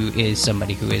me, who is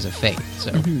somebody who is a faith.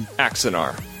 So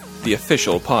Axanar, the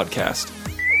official podcast.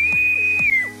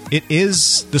 It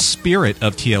is the spirit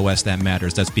of TOS that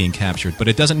matters that's being captured, but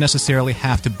it doesn't necessarily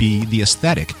have to be the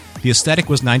aesthetic. The aesthetic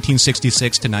was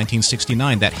 1966 to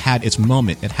 1969. That had its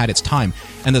moment. It had its time.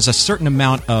 And there's a certain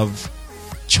amount of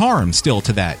charm still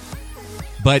to that.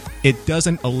 But it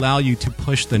doesn't allow you to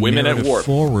push the narrative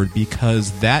forward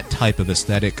because that type of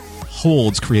aesthetic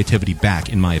holds creativity back,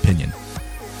 in my opinion.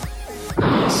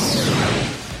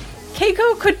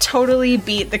 Keiko could totally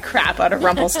beat the crap out of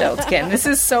Rumpelstiltskin. This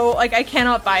is so, I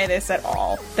cannot buy this at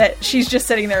all. That she's just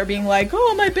sitting there being like,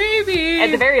 oh, my baby.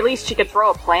 At the very least, she could throw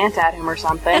a plant at him or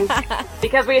something.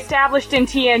 Because we established in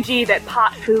TNG that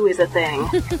pot foo is a thing.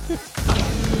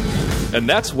 And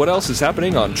that's what else is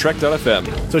happening on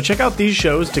Trek.fm. So check out these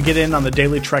shows to get in on the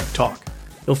daily Trek talk.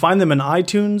 You'll find them in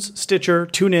iTunes, Stitcher,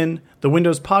 TuneIn, the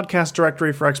Windows podcast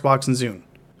directory for Xbox and Zune.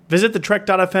 Visit the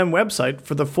Trek.fm website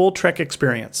for the full Trek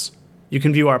experience. You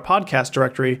can view our podcast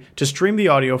directory to stream the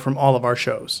audio from all of our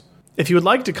shows. If you would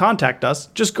like to contact us,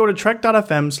 just go to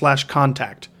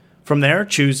trek.fm/contact. From there,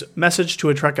 choose Message to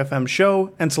a Trek FM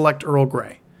show and select Earl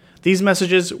Grey. These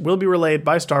messages will be relayed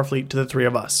by Starfleet to the three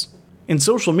of us. In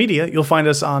social media, you'll find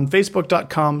us on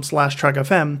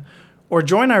facebook.com/trekfm or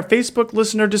join our Facebook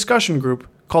listener discussion group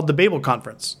called the Babel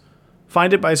Conference.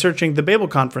 Find it by searching the Babel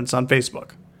Conference on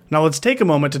Facebook. Now let's take a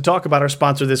moment to talk about our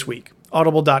sponsor this week,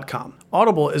 Audible.com.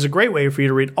 Audible is a great way for you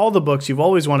to read all the books you've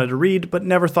always wanted to read but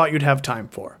never thought you'd have time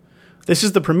for. This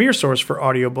is the premier source for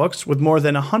audiobooks with more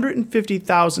than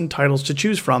 150,000 titles to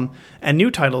choose from and new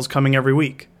titles coming every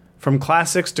week. From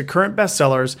classics to current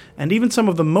bestsellers and even some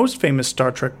of the most famous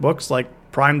Star Trek books like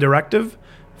Prime Directive,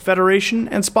 Federation,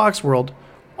 and Spock's World,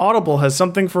 Audible has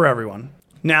something for everyone.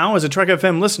 Now, as a Trek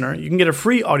FM listener, you can get a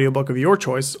free audiobook of your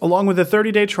choice along with a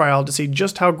 30-day trial to see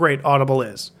just how great Audible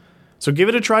is. So give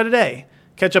it a try today.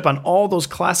 Catch up on all those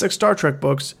classic Star Trek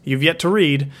books you've yet to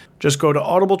read. Just go to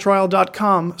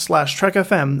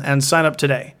audibletrial.com/trekfm and sign up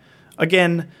today.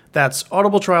 Again, that's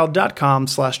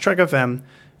audibletrial.com/trekfm,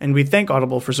 and we thank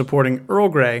Audible for supporting Earl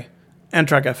Grey and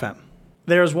Trek FM.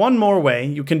 There's one more way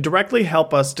you can directly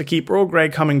help us to keep Earl Grey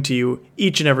coming to you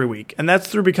each and every week, and that's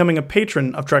through becoming a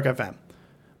patron of Trek FM.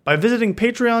 By visiting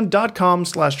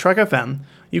patreon.com/trekfm,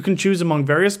 you can choose among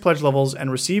various pledge levels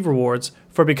and receive rewards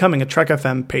for becoming a Trek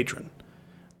FM patron.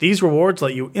 These rewards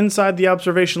let you inside the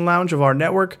observation lounge of our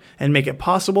network and make it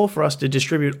possible for us to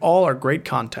distribute all our great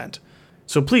content.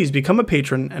 So please become a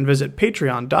patron and visit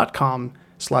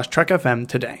patreon.com/trekfm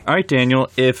today. All right, Daniel,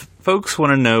 if folks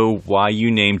want to know why you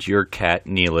named your cat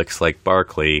Neelix like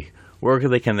Barkley, where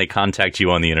can they contact you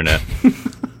on the internet?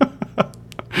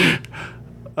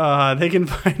 They can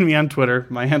find me on Twitter.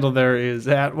 My handle there is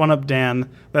 @OneUpDan.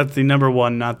 That's the number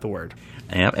 1, not the word.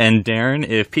 Yep. And Darren,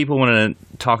 if people want to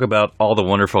talk about all the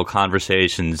wonderful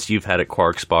conversations you've had at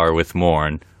Quark's Bar with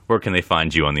Morn, where can they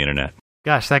find you on the internet?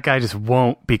 Gosh, that guy just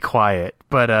won't be quiet.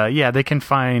 But yeah, they can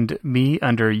find me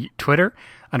under Twitter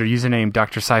under username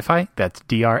Dr. Sci-Fi. That's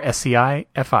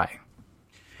DRSCIFI.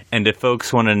 And if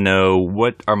folks want to know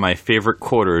what are my favorite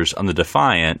quarters on the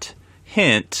Defiant,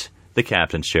 hint, the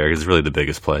captain's chair, because it's really the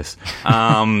biggest place.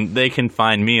 They can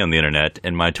find me on the internet,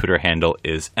 and my Twitter handle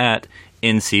is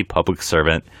 @NC Public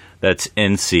Servant. That's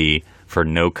NC for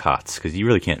no cots, because you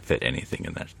really can't fit anything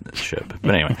in that ship.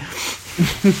 But anyway.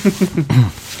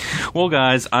 Well,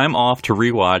 guys, I'm off to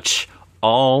rewatch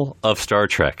all of Star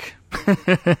Trek.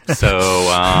 So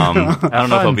I don't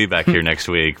know if I'll be back here next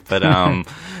week, but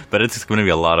it's going to be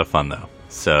a lot of fun, though.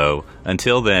 So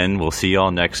until then, we'll see you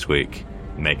all next week.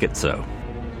 Make it so.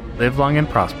 Live long and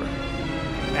prosper.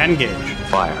 Engage.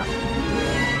 Fire.